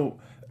 So...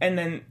 And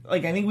then,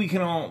 like, I think we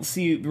can all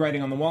see the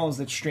writing on the walls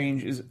that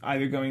Strange is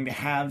either going to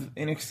have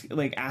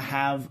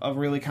have a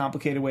really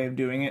complicated way of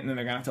doing it, and then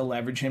they're going to have to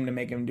leverage him to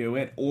make him do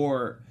it,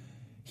 or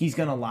he's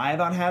going to lie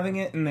about having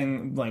it, and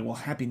then, like, well,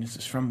 happiness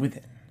is from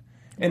within.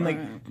 And, like,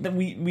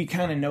 we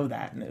kind of know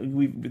that.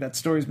 That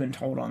story's been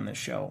told on this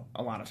show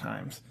a lot of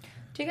times.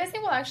 Do you guys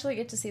think we'll actually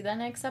get to see that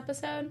next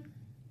episode?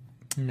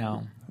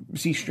 No.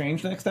 See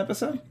Strange next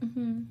episode?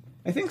 Mm-hmm.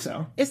 I think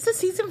so. It's the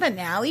season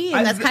finale,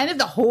 and that's kind of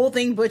the whole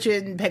thing Butch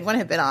and Penguin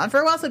have been on for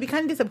a while, so I'd be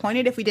kind of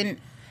disappointed if we didn't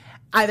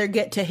either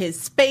get to his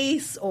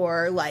space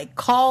or, like,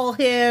 call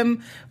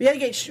him.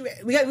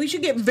 We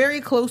should get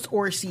very close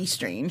or see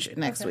Strange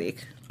next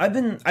week. I've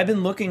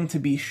been looking to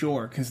be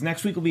sure, because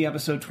next week will be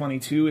episode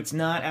 22. It's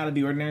not out of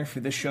the ordinary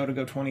for this show to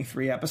go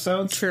 23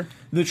 episodes. Sure.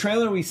 The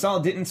trailer we saw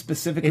didn't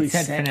specifically It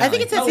said say... finale. I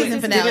think it said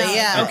season finale,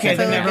 yeah. Okay,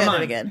 So then never we'll get it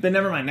mind. again. Then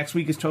never mind. Next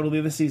week is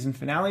totally the season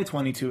finale.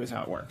 22 is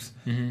how it works.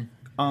 Mm-hmm.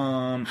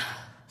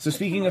 So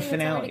speaking of It's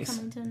already finales,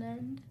 coming to an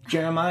end.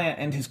 Jeremiah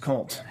and his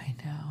cult I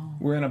know.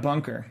 were in a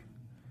bunker,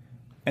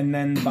 and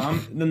then the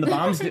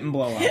bombs didn't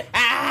blow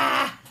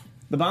up.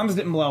 The bombs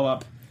didn't blow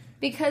up,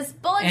 Because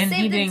bullets And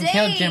saved he the didn't day.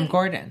 kill Jim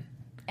Gordon.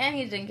 And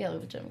he didn't kill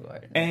Jim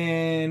Gordon.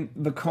 and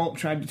the cult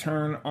tried to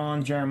turn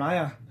on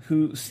Jeremiah,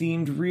 who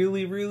seemed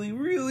really, really,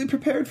 really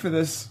prepared for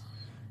this,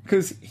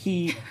 because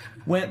he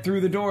went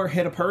through the door,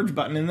 hit a purge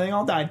button, and they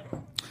all died.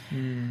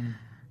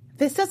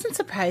 This doesn't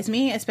surprise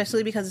me,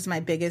 especially because it's my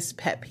biggest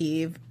pet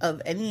peeve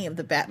of any of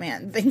the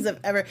Batman things I've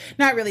ever...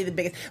 Not really the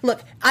biggest.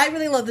 Look, I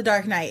really love The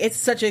Dark Knight. It's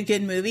such a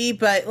good movie,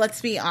 but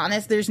let's be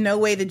honest, there's no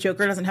way the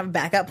Joker doesn't have a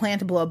backup plan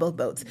to blow up both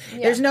boats.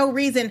 Yeah. There's no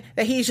reason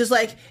that he's just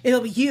like,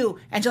 it'll be you,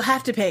 and you'll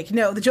have to pick.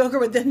 No, the Joker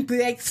would then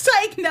be like,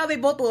 psych, now they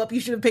both blow up, you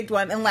should have picked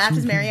one, and laughed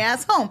his merry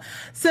ass home.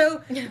 So,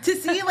 to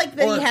see, like,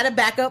 that he had a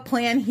backup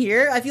plan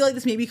here, I feel like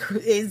this maybe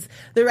is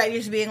the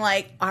writers being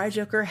like, our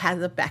Joker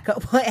has a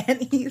backup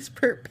plan, he's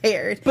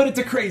prepared. But it's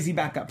a crazy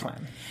backup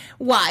plan.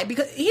 Why?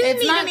 Because he didn't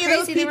It's need not any of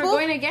those crazy. They were people.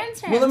 going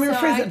against him. Well, let me so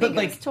rephrase I it, but think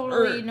like it's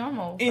totally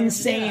normal. for him to do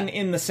insane that.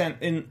 in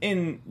the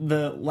in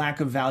the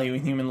lack of value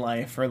in human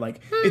life, or like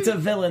it's a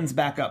villain's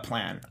backup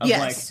plan of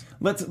Yes.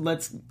 like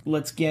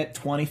let's get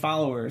 20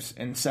 followers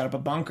and set up a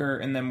bunker,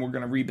 and then we're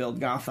gonna rebuild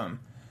Gotham.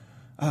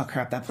 Oh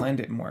crap, that plan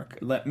didn't work.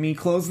 Let me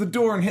close the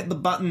door and hit the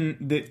button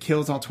that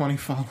kills all 20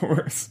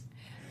 followers.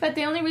 But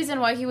the only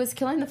reason why he was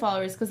killing the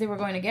followers is because they were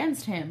going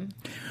against him.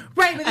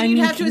 Right, but then I you'd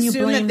mean, have to can you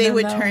assume that blame they them,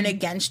 would though? turn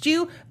against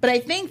you. But I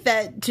think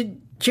that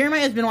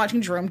Jeremiah has been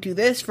watching Jerome do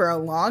this for a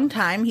long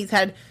time.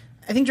 I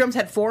think Jerome's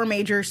had 4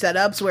 major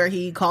setups where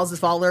he calls his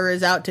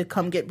followers out to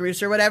come get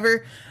Bruce or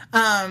whatever.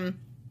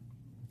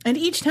 And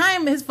each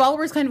time, his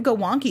followers kind of go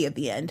wonky at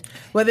the end.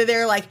 Whether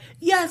they're like,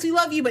 yes, we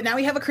love you, but now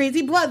we have a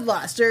crazy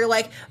bloodlust. Or,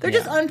 like, they're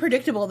just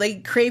unpredictable. They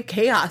crave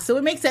chaos. So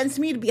it makes sense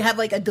to me to have,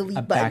 like, a delete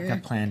A button.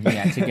 backup plan,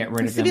 to get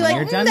rid of To them be when like,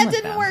 you're done that with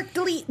didn't them. work,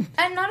 delete.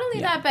 And not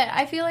only that, but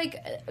I feel like,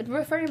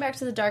 referring back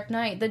to the Dark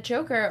Knight, the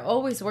Joker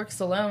always works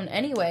alone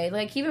anyway.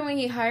 Like, even when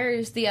he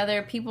hires the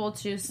other people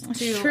to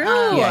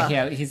True.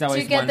 Yeah, he's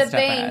always to get one the step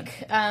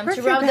bank, ahead. to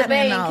Perfect rob the Batman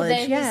bank, knowledge,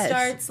 then yes. he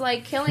starts,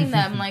 like, killing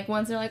them. Like,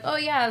 once they're like, oh,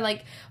 yeah,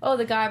 like, oh,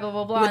 the guy, blah,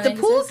 blah, blah. With and the then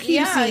he pool says,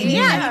 cue scene.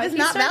 Yeah, he does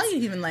not starts-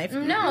 value human life.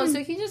 No,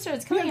 so he just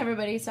starts killing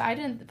everybody, so I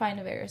didn't find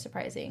it very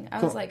surprising.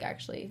 I was, like,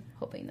 actually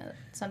hoping that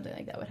something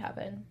like that would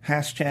happen.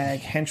 Hashtag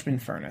henchman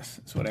furnace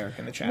is what Eric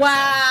in the chat said.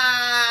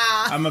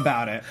 Wow. I'm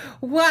about it.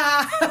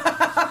 Wow.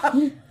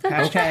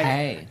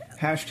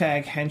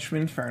 Hashtag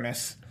henchman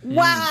furnace.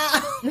 Wow.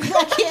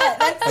 I can't.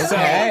 That's so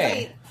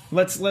Okay.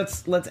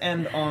 Let's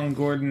end on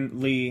Gordon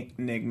Lee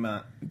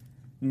Nigma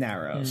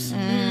Narrows.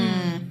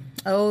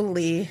 Oh,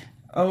 Lee.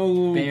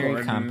 Oh, Very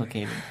Gordon.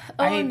 complicated.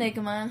 Oh, I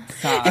Enigma.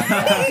 saw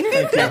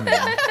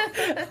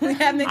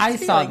I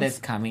saw this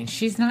coming.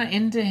 She's not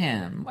into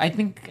him. I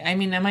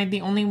mean, am I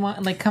the only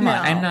one? Like, come on,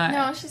 I'm not.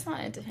 No, she's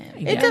not into him.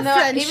 It's a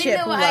friendship Even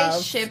though I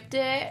love. shipped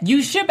it.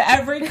 You ship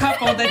every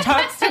couple that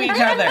talks to each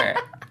other.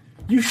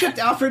 You shipped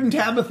Alfred and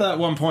Tabitha at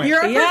one point.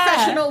 You're a Yeah.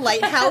 professional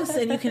lighthouse,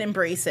 and you can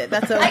embrace it.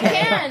 That's okay. I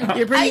can.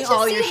 You're bringing I just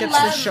all your see ships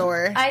love, to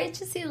shore. I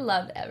just see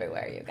love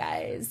everywhere, you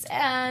guys.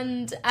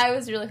 And I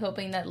was really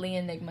hoping that Lee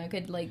and Enigma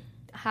could, like,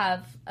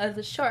 have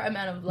a short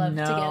amount of love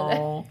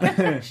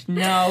together.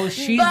 No,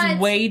 she's But-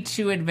 way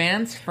too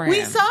advanced for him.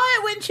 We saw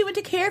it when she went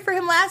to care for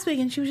him last week,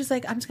 and she was just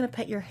like, I'm just going to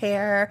pet your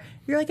hair.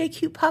 You're like a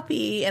cute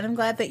puppy, and I'm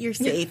glad that you're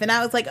safe. And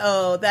I was like,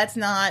 oh, that's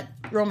not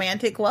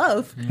romantic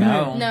love.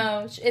 No,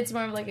 No, it's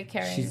more of like a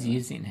caring. she's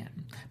using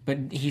him.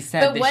 But he said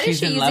But that what is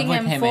she's she in love using with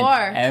him him for?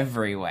 in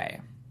every way.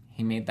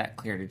 He made that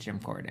clear to Jim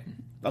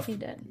Gordon. He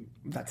did.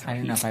 That's how I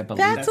don't know if I believe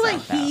That's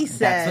what that, he though. says.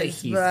 That's what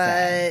he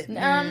said.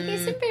 but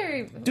He's a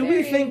very. Do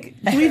we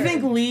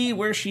think Lee,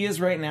 where she is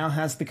right now,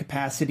 has the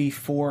capacity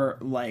for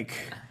like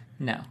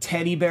No,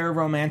 teddy bear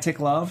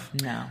romantic love?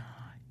 no.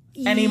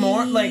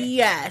 anymore? Like,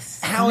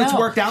 yes. how it's No,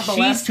 worked out the she's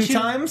last two too-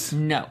 times?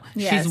 No.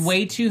 Yes. She's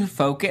way too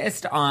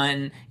focused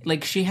on,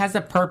 like, she has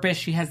a purpose,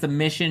 she has a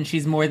mission,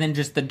 she's more than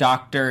just the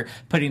doctor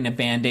putting a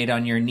Band-Aid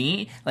on your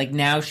knee. Like,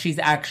 now she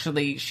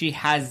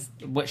has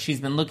what she's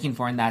been looking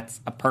for, and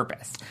that's a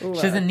purpose. She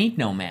doesn't need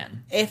no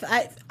man. If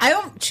I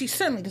don't, she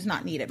certainly does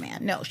not need a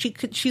man. No, she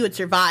would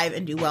survive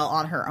and do well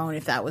on her own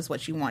if that was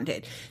what she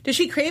wanted. Does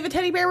she crave a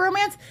teddy bear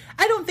romance?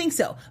 I don't think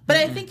so. But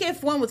I think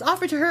if one was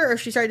offered to her, or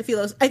if she started to feel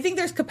those, I think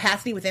there's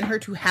capacity within her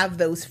to have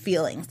those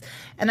feelings.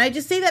 And I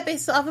just say that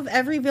based off of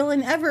every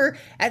villain ever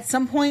at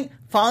some point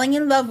falling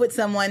in love with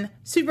someone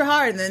super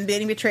hard and then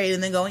being betrayed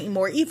and then going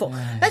more evil.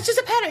 That's just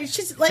a pattern. It's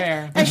just like,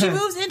 Fair. as she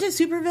moves into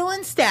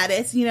supervillain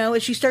status,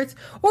 as she starts,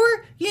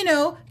 or,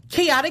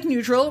 chaotic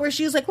neutral, where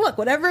she's like, look,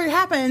 whatever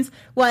happens,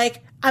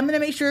 like, I'm going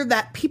to make sure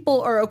that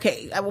people are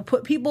okay. I will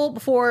put people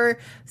before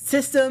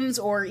systems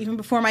or even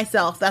before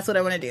myself. That's what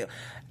I want to do.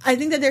 I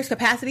think that there's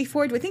capacity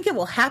for it. Do I think it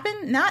will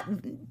happen? Not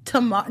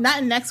tomorrow, not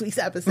in next week's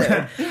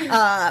episode,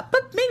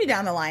 but maybe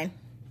down the line.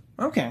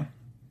 Okay.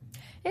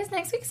 Is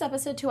next week's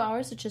episode 2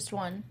 hours or just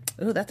one?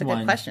 Ooh, that's a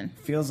good question.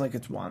 Feels like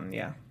it's one,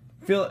 yeah.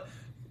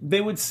 They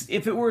would,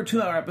 if it were a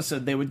 2 hour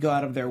episode, they would go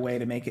out of their way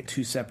to make it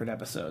 2 separate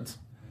episodes.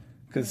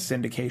 Because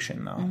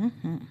syndication, though.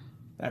 Mm-hmm.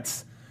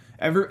 That's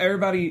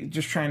everybody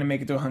just trying to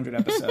make it to 100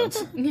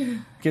 episodes.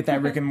 Get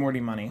that Rick and Morty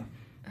money.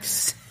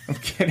 I'm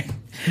kidding.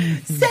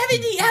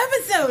 70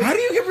 episodes! How do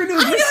you get renewed?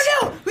 I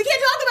don't know! We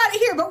can't talk about it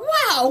here, but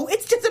wow!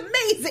 It's just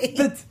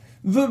amazing!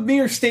 The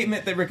mere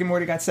statement that Rick and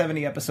Morty got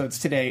 70 episodes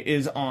today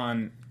is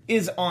on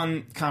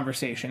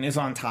conversation, is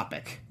on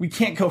topic. We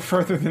can't go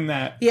further than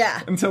that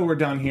until we're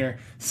done here.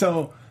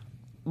 So,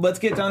 let's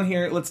get done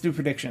here. Let's do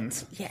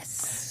predictions.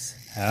 Yes.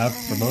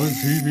 AfterBuzz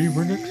TV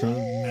prediction.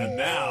 And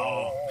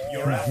now,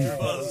 your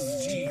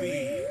AfterBuzz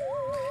TV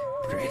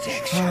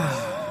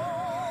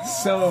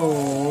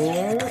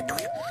So,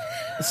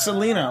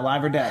 Selena,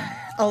 alive or dead?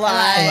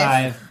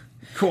 Alive.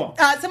 Cool.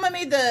 Someone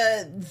made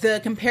the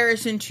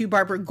comparison to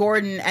Barbara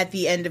Gordon at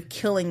the end of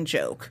Killing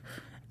Joke,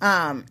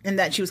 and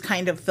that she was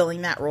kind of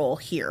filling that role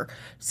here.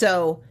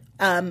 So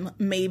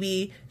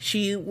maybe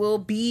she will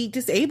be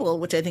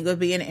disabled, which I think would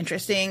be an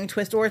interesting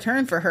twist or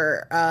turn for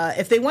her.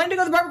 If they wanted to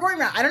go the Barbara Gordon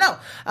route, I don't know.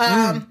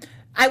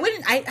 I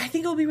wouldn't. I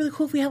think it would be really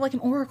cool if we had like an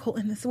oracle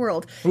in this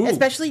world,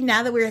 especially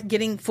now that we're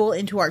getting full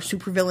into our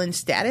supervillain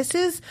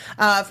statuses.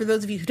 For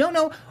those of you who don't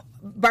know,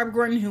 Barbara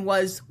Gordon, who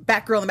was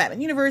Batgirl in the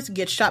Batman universe,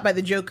 gets shot by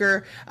the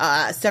Joker,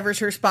 severs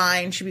her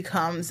spine. She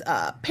becomes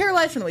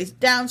paralyzed from the waist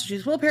down, so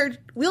she's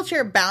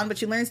wheelchair bound, but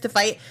she learns to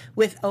fight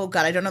with, oh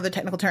god, I don't know the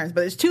technical terms,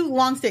 but there's 2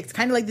 long sticks,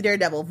 kind of like the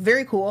Daredevil.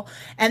 Very cool.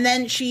 And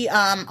then she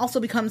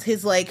also becomes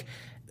his, like,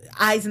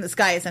 eyes in the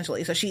sky,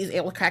 essentially. So she's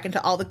able to crack into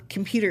all the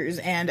computers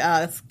and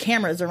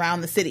cameras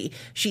around the city.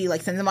 She,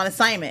 like, sends them on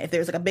assignment. If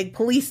there's, like, a big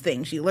police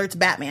thing, she alerts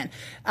Batman.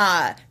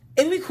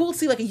 It would be cool to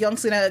see, like, a young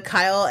Selena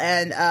Kyle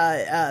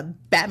and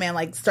Batman,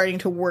 like, starting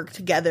to work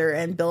together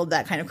and build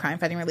that kind of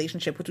crime-fighting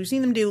relationship, which we've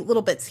seen them do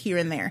little bits here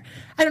and there.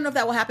 I don't know if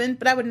that will happen,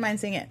 but I wouldn't mind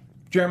seeing it.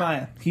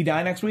 Jeremiah, he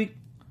die next week?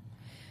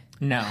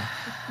 No.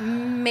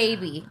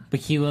 Maybe.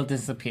 But he will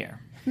disappear.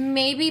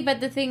 Maybe,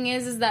 but the thing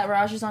is that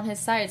Raj is on his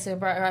side, so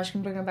Raj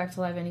can bring him back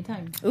to life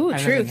anytime. Ooh, I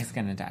don't true. think he's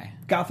gonna die.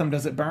 Gotham,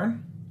 does it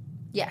burn?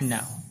 Yes. No.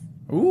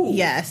 Ooh.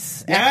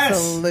 Yes. Yes.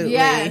 Absolutely.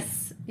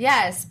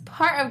 Yes.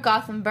 Part of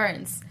Gotham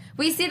burns.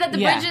 We see that the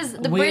bridges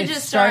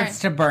it starts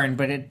to burn,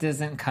 but it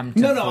doesn't come to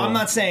No, full. I'm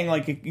not saying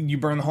like you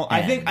burn the whole.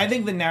 Yeah. I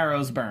think the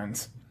Narrows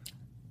burns.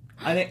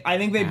 I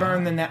think they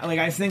burn the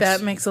I think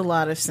That makes a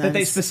lot of sense. that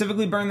they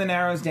specifically burn the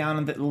Narrows down,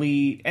 and that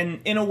Lee,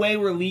 and in a way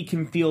where Lee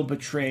can feel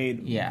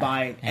betrayed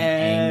by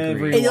and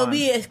angry. everyone. It'll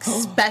be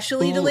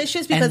especially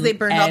delicious because they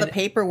burned all the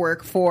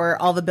paperwork for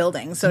all the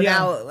buildings. So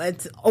now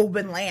it's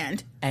open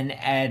land. And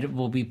Ed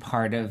will be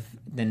part of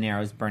the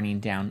Narrows burning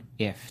down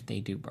if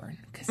they do burn.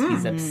 Because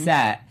he's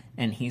upset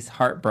and he's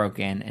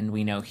heartbroken, and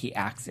we know he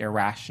acts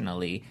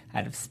irrationally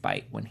out of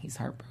spite when he's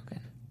heartbroken.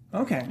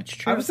 Okay. That's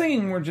true. I was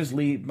thinking more just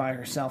Lee by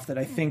herself, that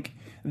I think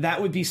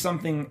that would be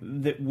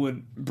something that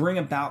would bring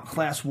about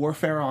class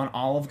warfare on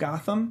all of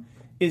Gotham,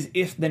 is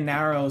if the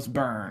Narrows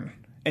burn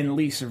and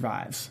Lee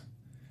survives.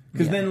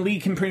 Because then Lee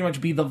can pretty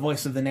much be the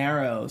voice of the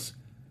Narrows,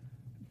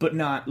 but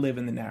not live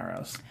in the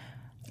Narrows.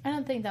 I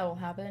don't think that will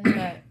happen,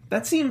 but...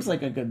 That seems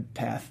like a good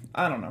path.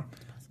 I don't know.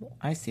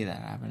 I see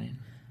that happening.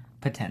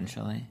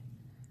 Potentially.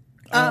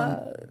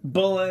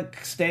 Bullock,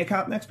 stay a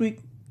cop next week?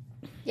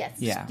 Yes.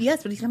 Yeah.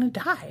 Yes, but he's going to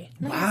die.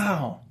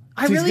 Wow.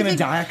 I So really he's going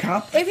to think die a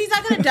cop? if he's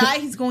not going to die,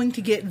 he's going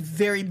to get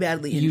very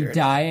badly injured. You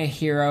die a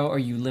hero or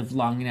you live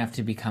long enough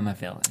to become a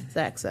villain.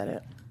 Zach said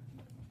it.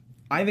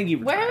 I think he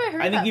Where retires. have I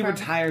heard I think that he from?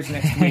 retires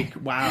next week.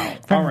 Wow.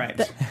 All right.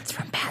 It's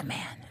from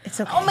Batman. It's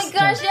okay. Oh my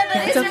gosh, yeah, that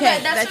is It's from okay.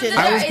 that. That's That from the did-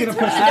 dark. I was It's gonna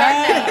from push the dark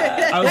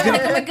knight. I was I was like, oh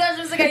gonna, my gosh,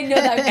 I was like, I know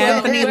that.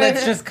 Anthony,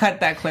 let's just cut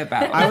that clip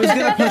out. I was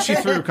gonna push you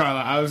through,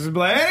 Carla. I was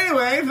like,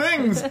 anyway,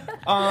 things.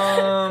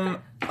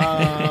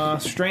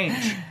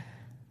 Strange.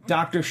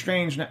 Doctor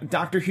Strange,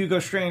 Dr. Hugo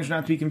Strange,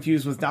 not to be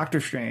confused with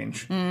Doctor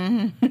Strange. Do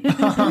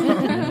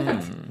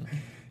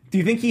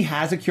you think he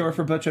has a cure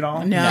for Butch at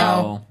all?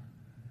 No.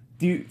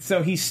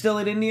 So he's still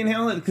at Indian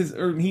Hill?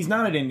 Or he's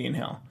not at Indian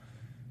Hill.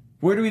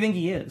 Where do we think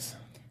he is?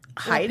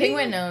 Hiding?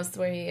 Penguin knows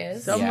where he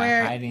is.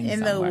 Somewhere hiding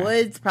in somewhere. the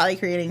woods, probably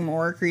creating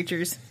more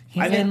creatures.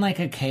 He's in like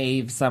a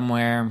cave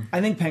somewhere.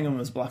 I think Penguin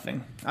was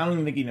bluffing. I don't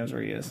even think he knows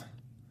where he is.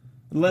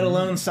 Let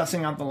alone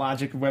sussing out the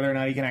logic of whether or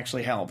not he can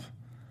actually help.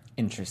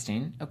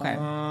 Interesting. Okay.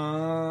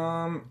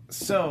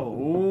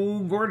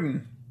 So,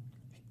 Gordon,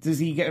 does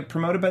he get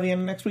promoted by the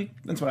end of next week?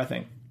 That's what I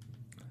think.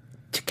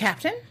 To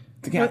captain?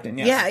 To captain,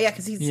 yes. Yeah,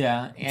 because he's...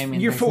 Yeah, I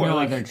mean, You're there's for, no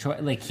like- other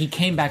choice. Like, he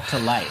came back to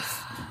life.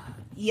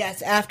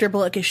 Yes, after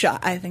Bullock is shot,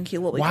 I think he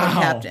will become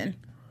Wow. captain.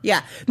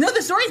 Yeah. No,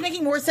 the story's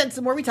making more sense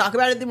the more we talk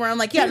about it, the more I'm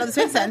like, yeah, no, this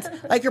makes sense.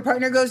 Like, your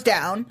partner goes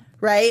down,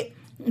 right?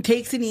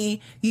 Takes a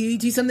knee, you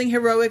do something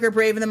heroic or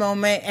brave in the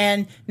moment,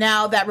 and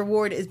now that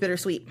reward is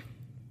bittersweet.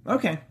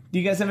 Okay. Do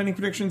you guys have any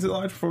predictions at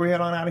large before we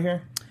head on out of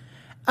here?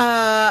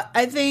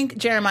 I think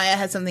Jeremiah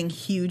has something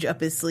huge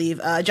up his sleeve.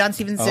 John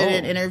Stevens did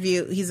an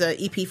interview. He's an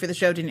EP for the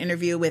show. Did an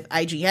interview with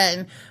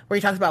IGN where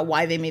he talks about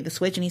why they made the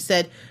switch, and he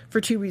said for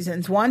two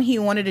reasons. One, he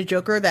wanted a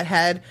Joker that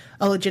had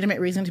a legitimate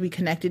reason to be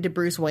connected to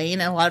Bruce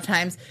Wayne. And a lot of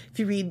times, if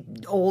you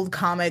read old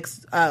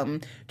comics,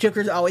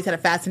 Joker's always had a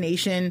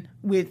fascination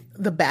with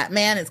the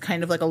Batman. It's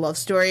kind of like a love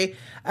story.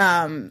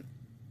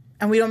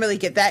 And we don't really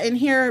get that in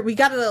here. We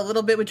got it a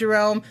little bit with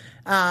Jerome,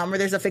 where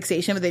there's a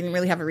fixation, but they didn't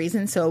really have a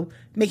reason. So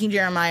making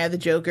Jeremiah the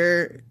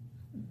Joker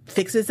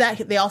fixes that.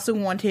 They also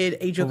wanted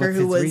a Joker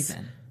who was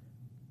reason?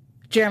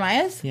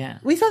 Jeremiah's. Yeah.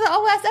 We saw that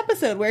all last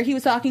episode where he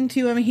was talking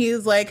to him. And he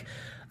was like,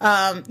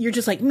 "You're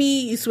just like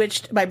me. You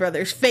switched my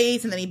brother's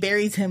face," and then he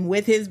buries him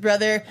with his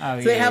brother. Oh,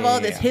 so they have all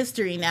this yeah.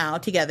 history now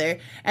together.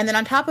 And then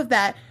on top of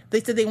that,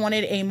 they said they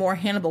wanted a more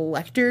Hannibal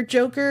Lecter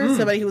Joker,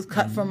 somebody who was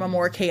cut from a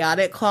more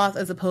chaotic cloth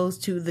as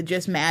opposed to the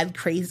just mad,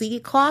 crazy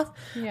cloth.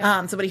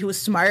 Yeah. Somebody who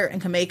was smart and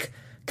can make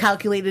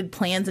calculated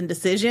plans and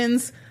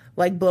decisions,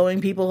 like blowing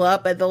people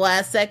up at the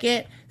last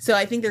second. So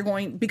I think they're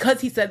going,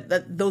 because he said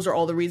that those are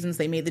all the reasons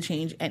they made the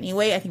change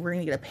anyway, I think we're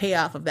going to get a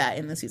payoff of that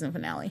in the season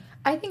finale.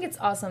 I think it's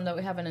awesome that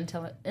we have an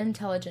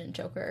intelligent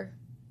Joker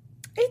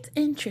It's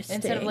interesting.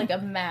 instead of like a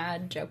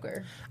mad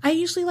Joker. I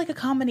usually like a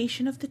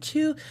combination of the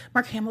two.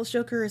 Mark Hamill's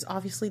Joker is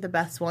obviously the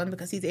best one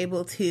because he's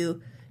able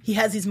to, he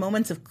has these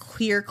moments of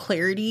clear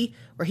clarity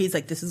where he's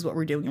like, this is what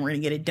we're doing and we're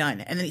going to get it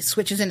done. And then he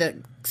switches into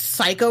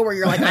Psycho where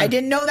you're like, I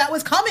didn't know that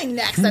was coming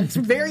next. I'm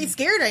very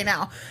scared right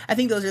now. I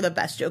think those are the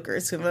best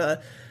Jokers. Kind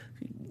of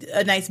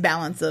a nice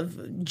balance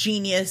of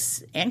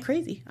genius and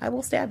crazy. I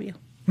will stab you.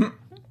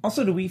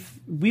 Also,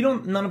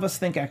 none of us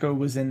think Echo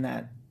was in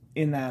that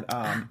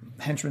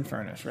henchman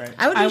furnace, right?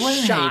 I would be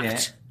wouldn't shocked. hate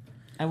it.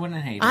 I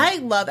wouldn't hate it. I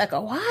love Echo.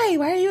 Why?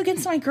 Why are you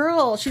against my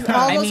girl? She's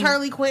almost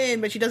Harley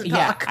Quinn, but she doesn't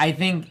talk. I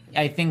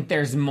think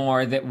there's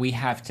more that we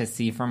have to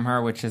see from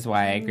her, which is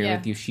why I agree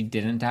with you. She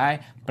didn't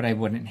die, but I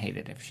wouldn't hate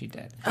it if she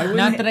did.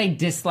 Not that I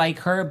dislike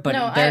her, but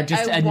there are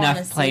just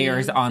enough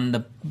players on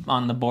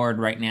the board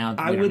right now.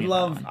 I would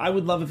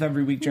love if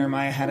every week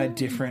Jeremiah had a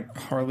different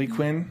Harley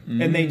Quinn,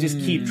 and they just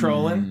keep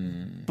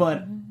trolling.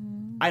 But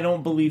I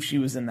don't believe she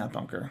was in that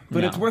bunker.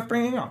 But it's worth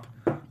bringing up.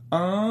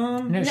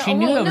 No, she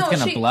knew it was going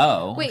to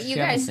blow. Wait, you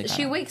guys,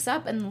 she wakes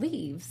up and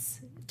leaves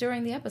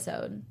during the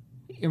episode.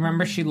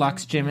 Remember, she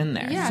locks Jim in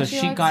there. Yeah, so she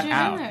she locks got Jim in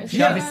out. there. She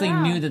She obviously got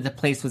out. knew that the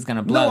place was going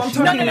to blow. I'm She's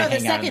talking not about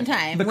going to the hang out. second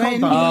time The when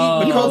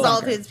cult he blows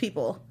all bunker. of his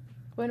people.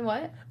 When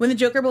what? When the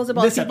Joker blows up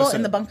all This his people episode.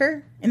 in the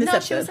bunker? In this No,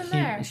 episode. she was in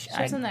there. She-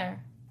 She was in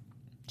there.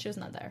 She was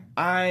not there.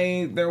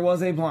 There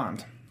was a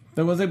blonde.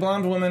 There was a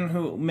blonde woman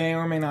who may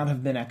or may not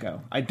have been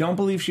Echo. I don't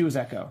believe she was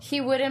Echo. He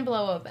wouldn't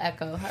blow up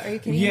Echo. Are you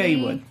kidding Yeah, me?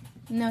 he would.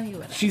 No, he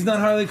wouldn't. She's not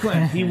Harley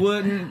Quinn. He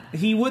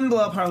wouldn't blow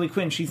up Harley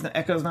Quinn.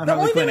 Echo's not The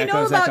Harley only Quinn. thing we know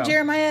Echo's about Echo.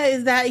 Jeremiah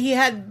is that he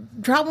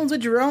had problems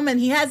with Jerome and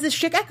he has this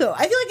chick Echo.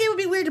 I feel like it would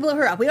be weird to blow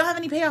her up. We don't have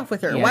any payoff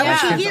with her. Yeah, Why was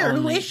that's she here? Who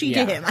only- is she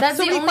yeah. to him? That's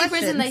So the many only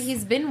questions. person that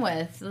he's been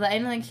with,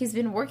 and like he's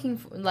been working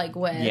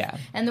with, Yeah.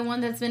 and the one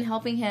that's been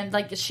helping him.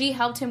 Like she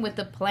helped him with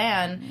the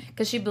plan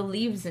because she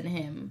believes in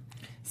him.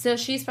 So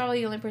she's probably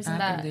the only person I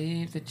that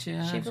believe the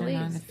children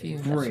believes. are the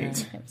future.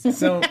 Great.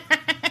 So,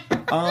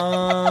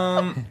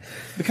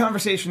 the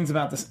conversation's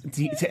about this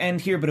to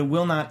end here, but it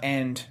will not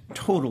end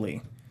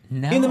totally.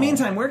 No. In the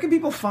meantime, where can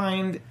people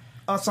find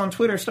us on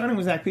Twitter, starting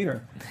with Zach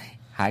Peter?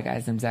 Hi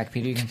guys, I'm Zach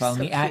Peter. You can follow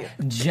me at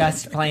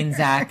Just Plain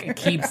Zach.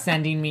 Keep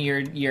sending me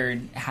your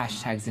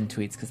hashtags and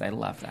tweets because I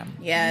love them.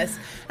 Yes.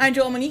 I'm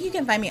Joel Monique. You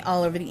can find me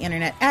all over the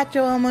internet at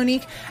Joel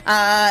Monique.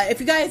 If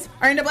you guys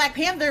are into Black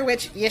Panther,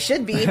 which you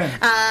should be,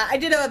 I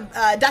did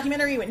a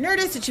documentary with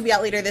Nerdist. It should be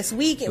out later this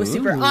week. It was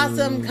super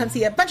awesome. Come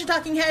see a bunch of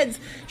talking heads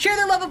share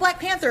their love of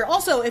Black Panther.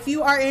 Also, if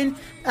you are in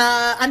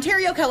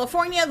Ontario,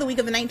 California, the week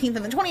of the 19th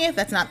and the 20th,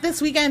 that's not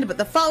this weekend, but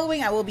the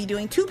following, I will be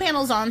doing 2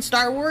 panels on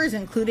Star Wars,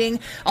 including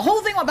a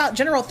whole thing about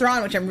General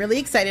Thrawn, which I'm really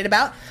excited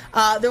about.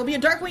 There will be a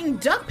Darkwing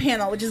Duck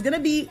panel, which is going to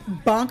be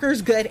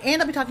bonkers good,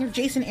 and I'll be talking to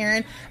Jason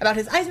Aaron about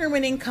his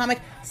Eisner-winning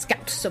comic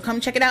Scout. So come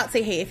check it out.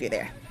 Say hey if you're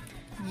there.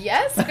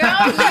 Yes, girl,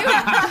 you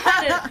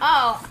got it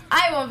all.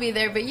 I won't be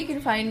there, but you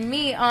can find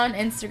me on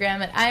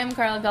Instagram at I am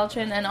Carla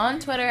Beltran and on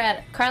Twitter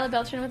at Carla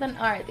Beltran with an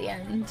R at the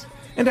end.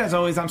 And as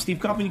always, I'm Steve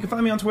Kaufman. You can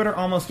find me on Twitter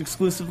almost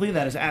exclusively.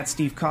 That is at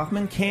Steve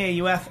Kaufman,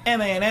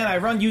 Kaufmann. I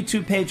run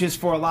YouTube pages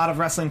for a lot of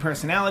wrestling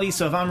personalities,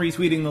 so if I'm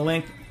retweeting the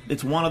link,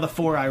 it's one of the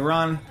 4 I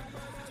run.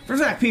 For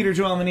Zach Peter,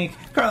 Joel Monique,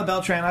 Carla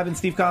Beltran, I've been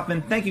Steve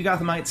Kaufman. Thank you,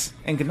 Gothamites,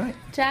 and good night.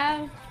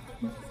 Ciao.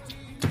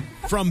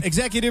 From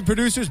executive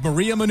producers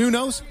Maria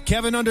Menounos,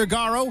 Kevin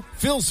Undergaro,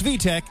 Phil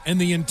Svitek, and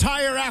the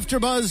entire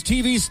AfterBuzz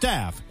TV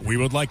staff, we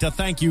would like to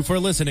thank you for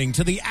listening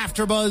to the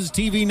AfterBuzz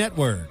TV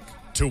network.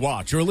 To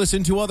watch or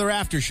listen to other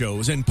after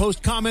shows and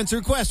post comments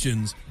or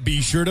questions,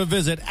 be sure to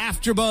visit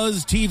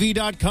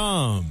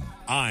AfterBuzzTV.com.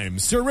 I'm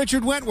Sir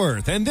Richard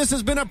Wentworth, and this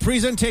has been a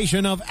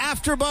presentation of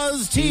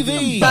AfterBuzz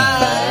TV.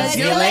 Buzz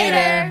you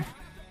later.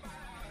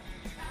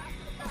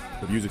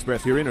 The views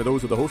expressed herein are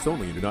those of the hosts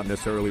only and do not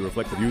necessarily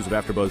reflect the views of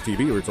AfterBuzz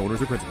TV or its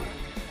owners or principals.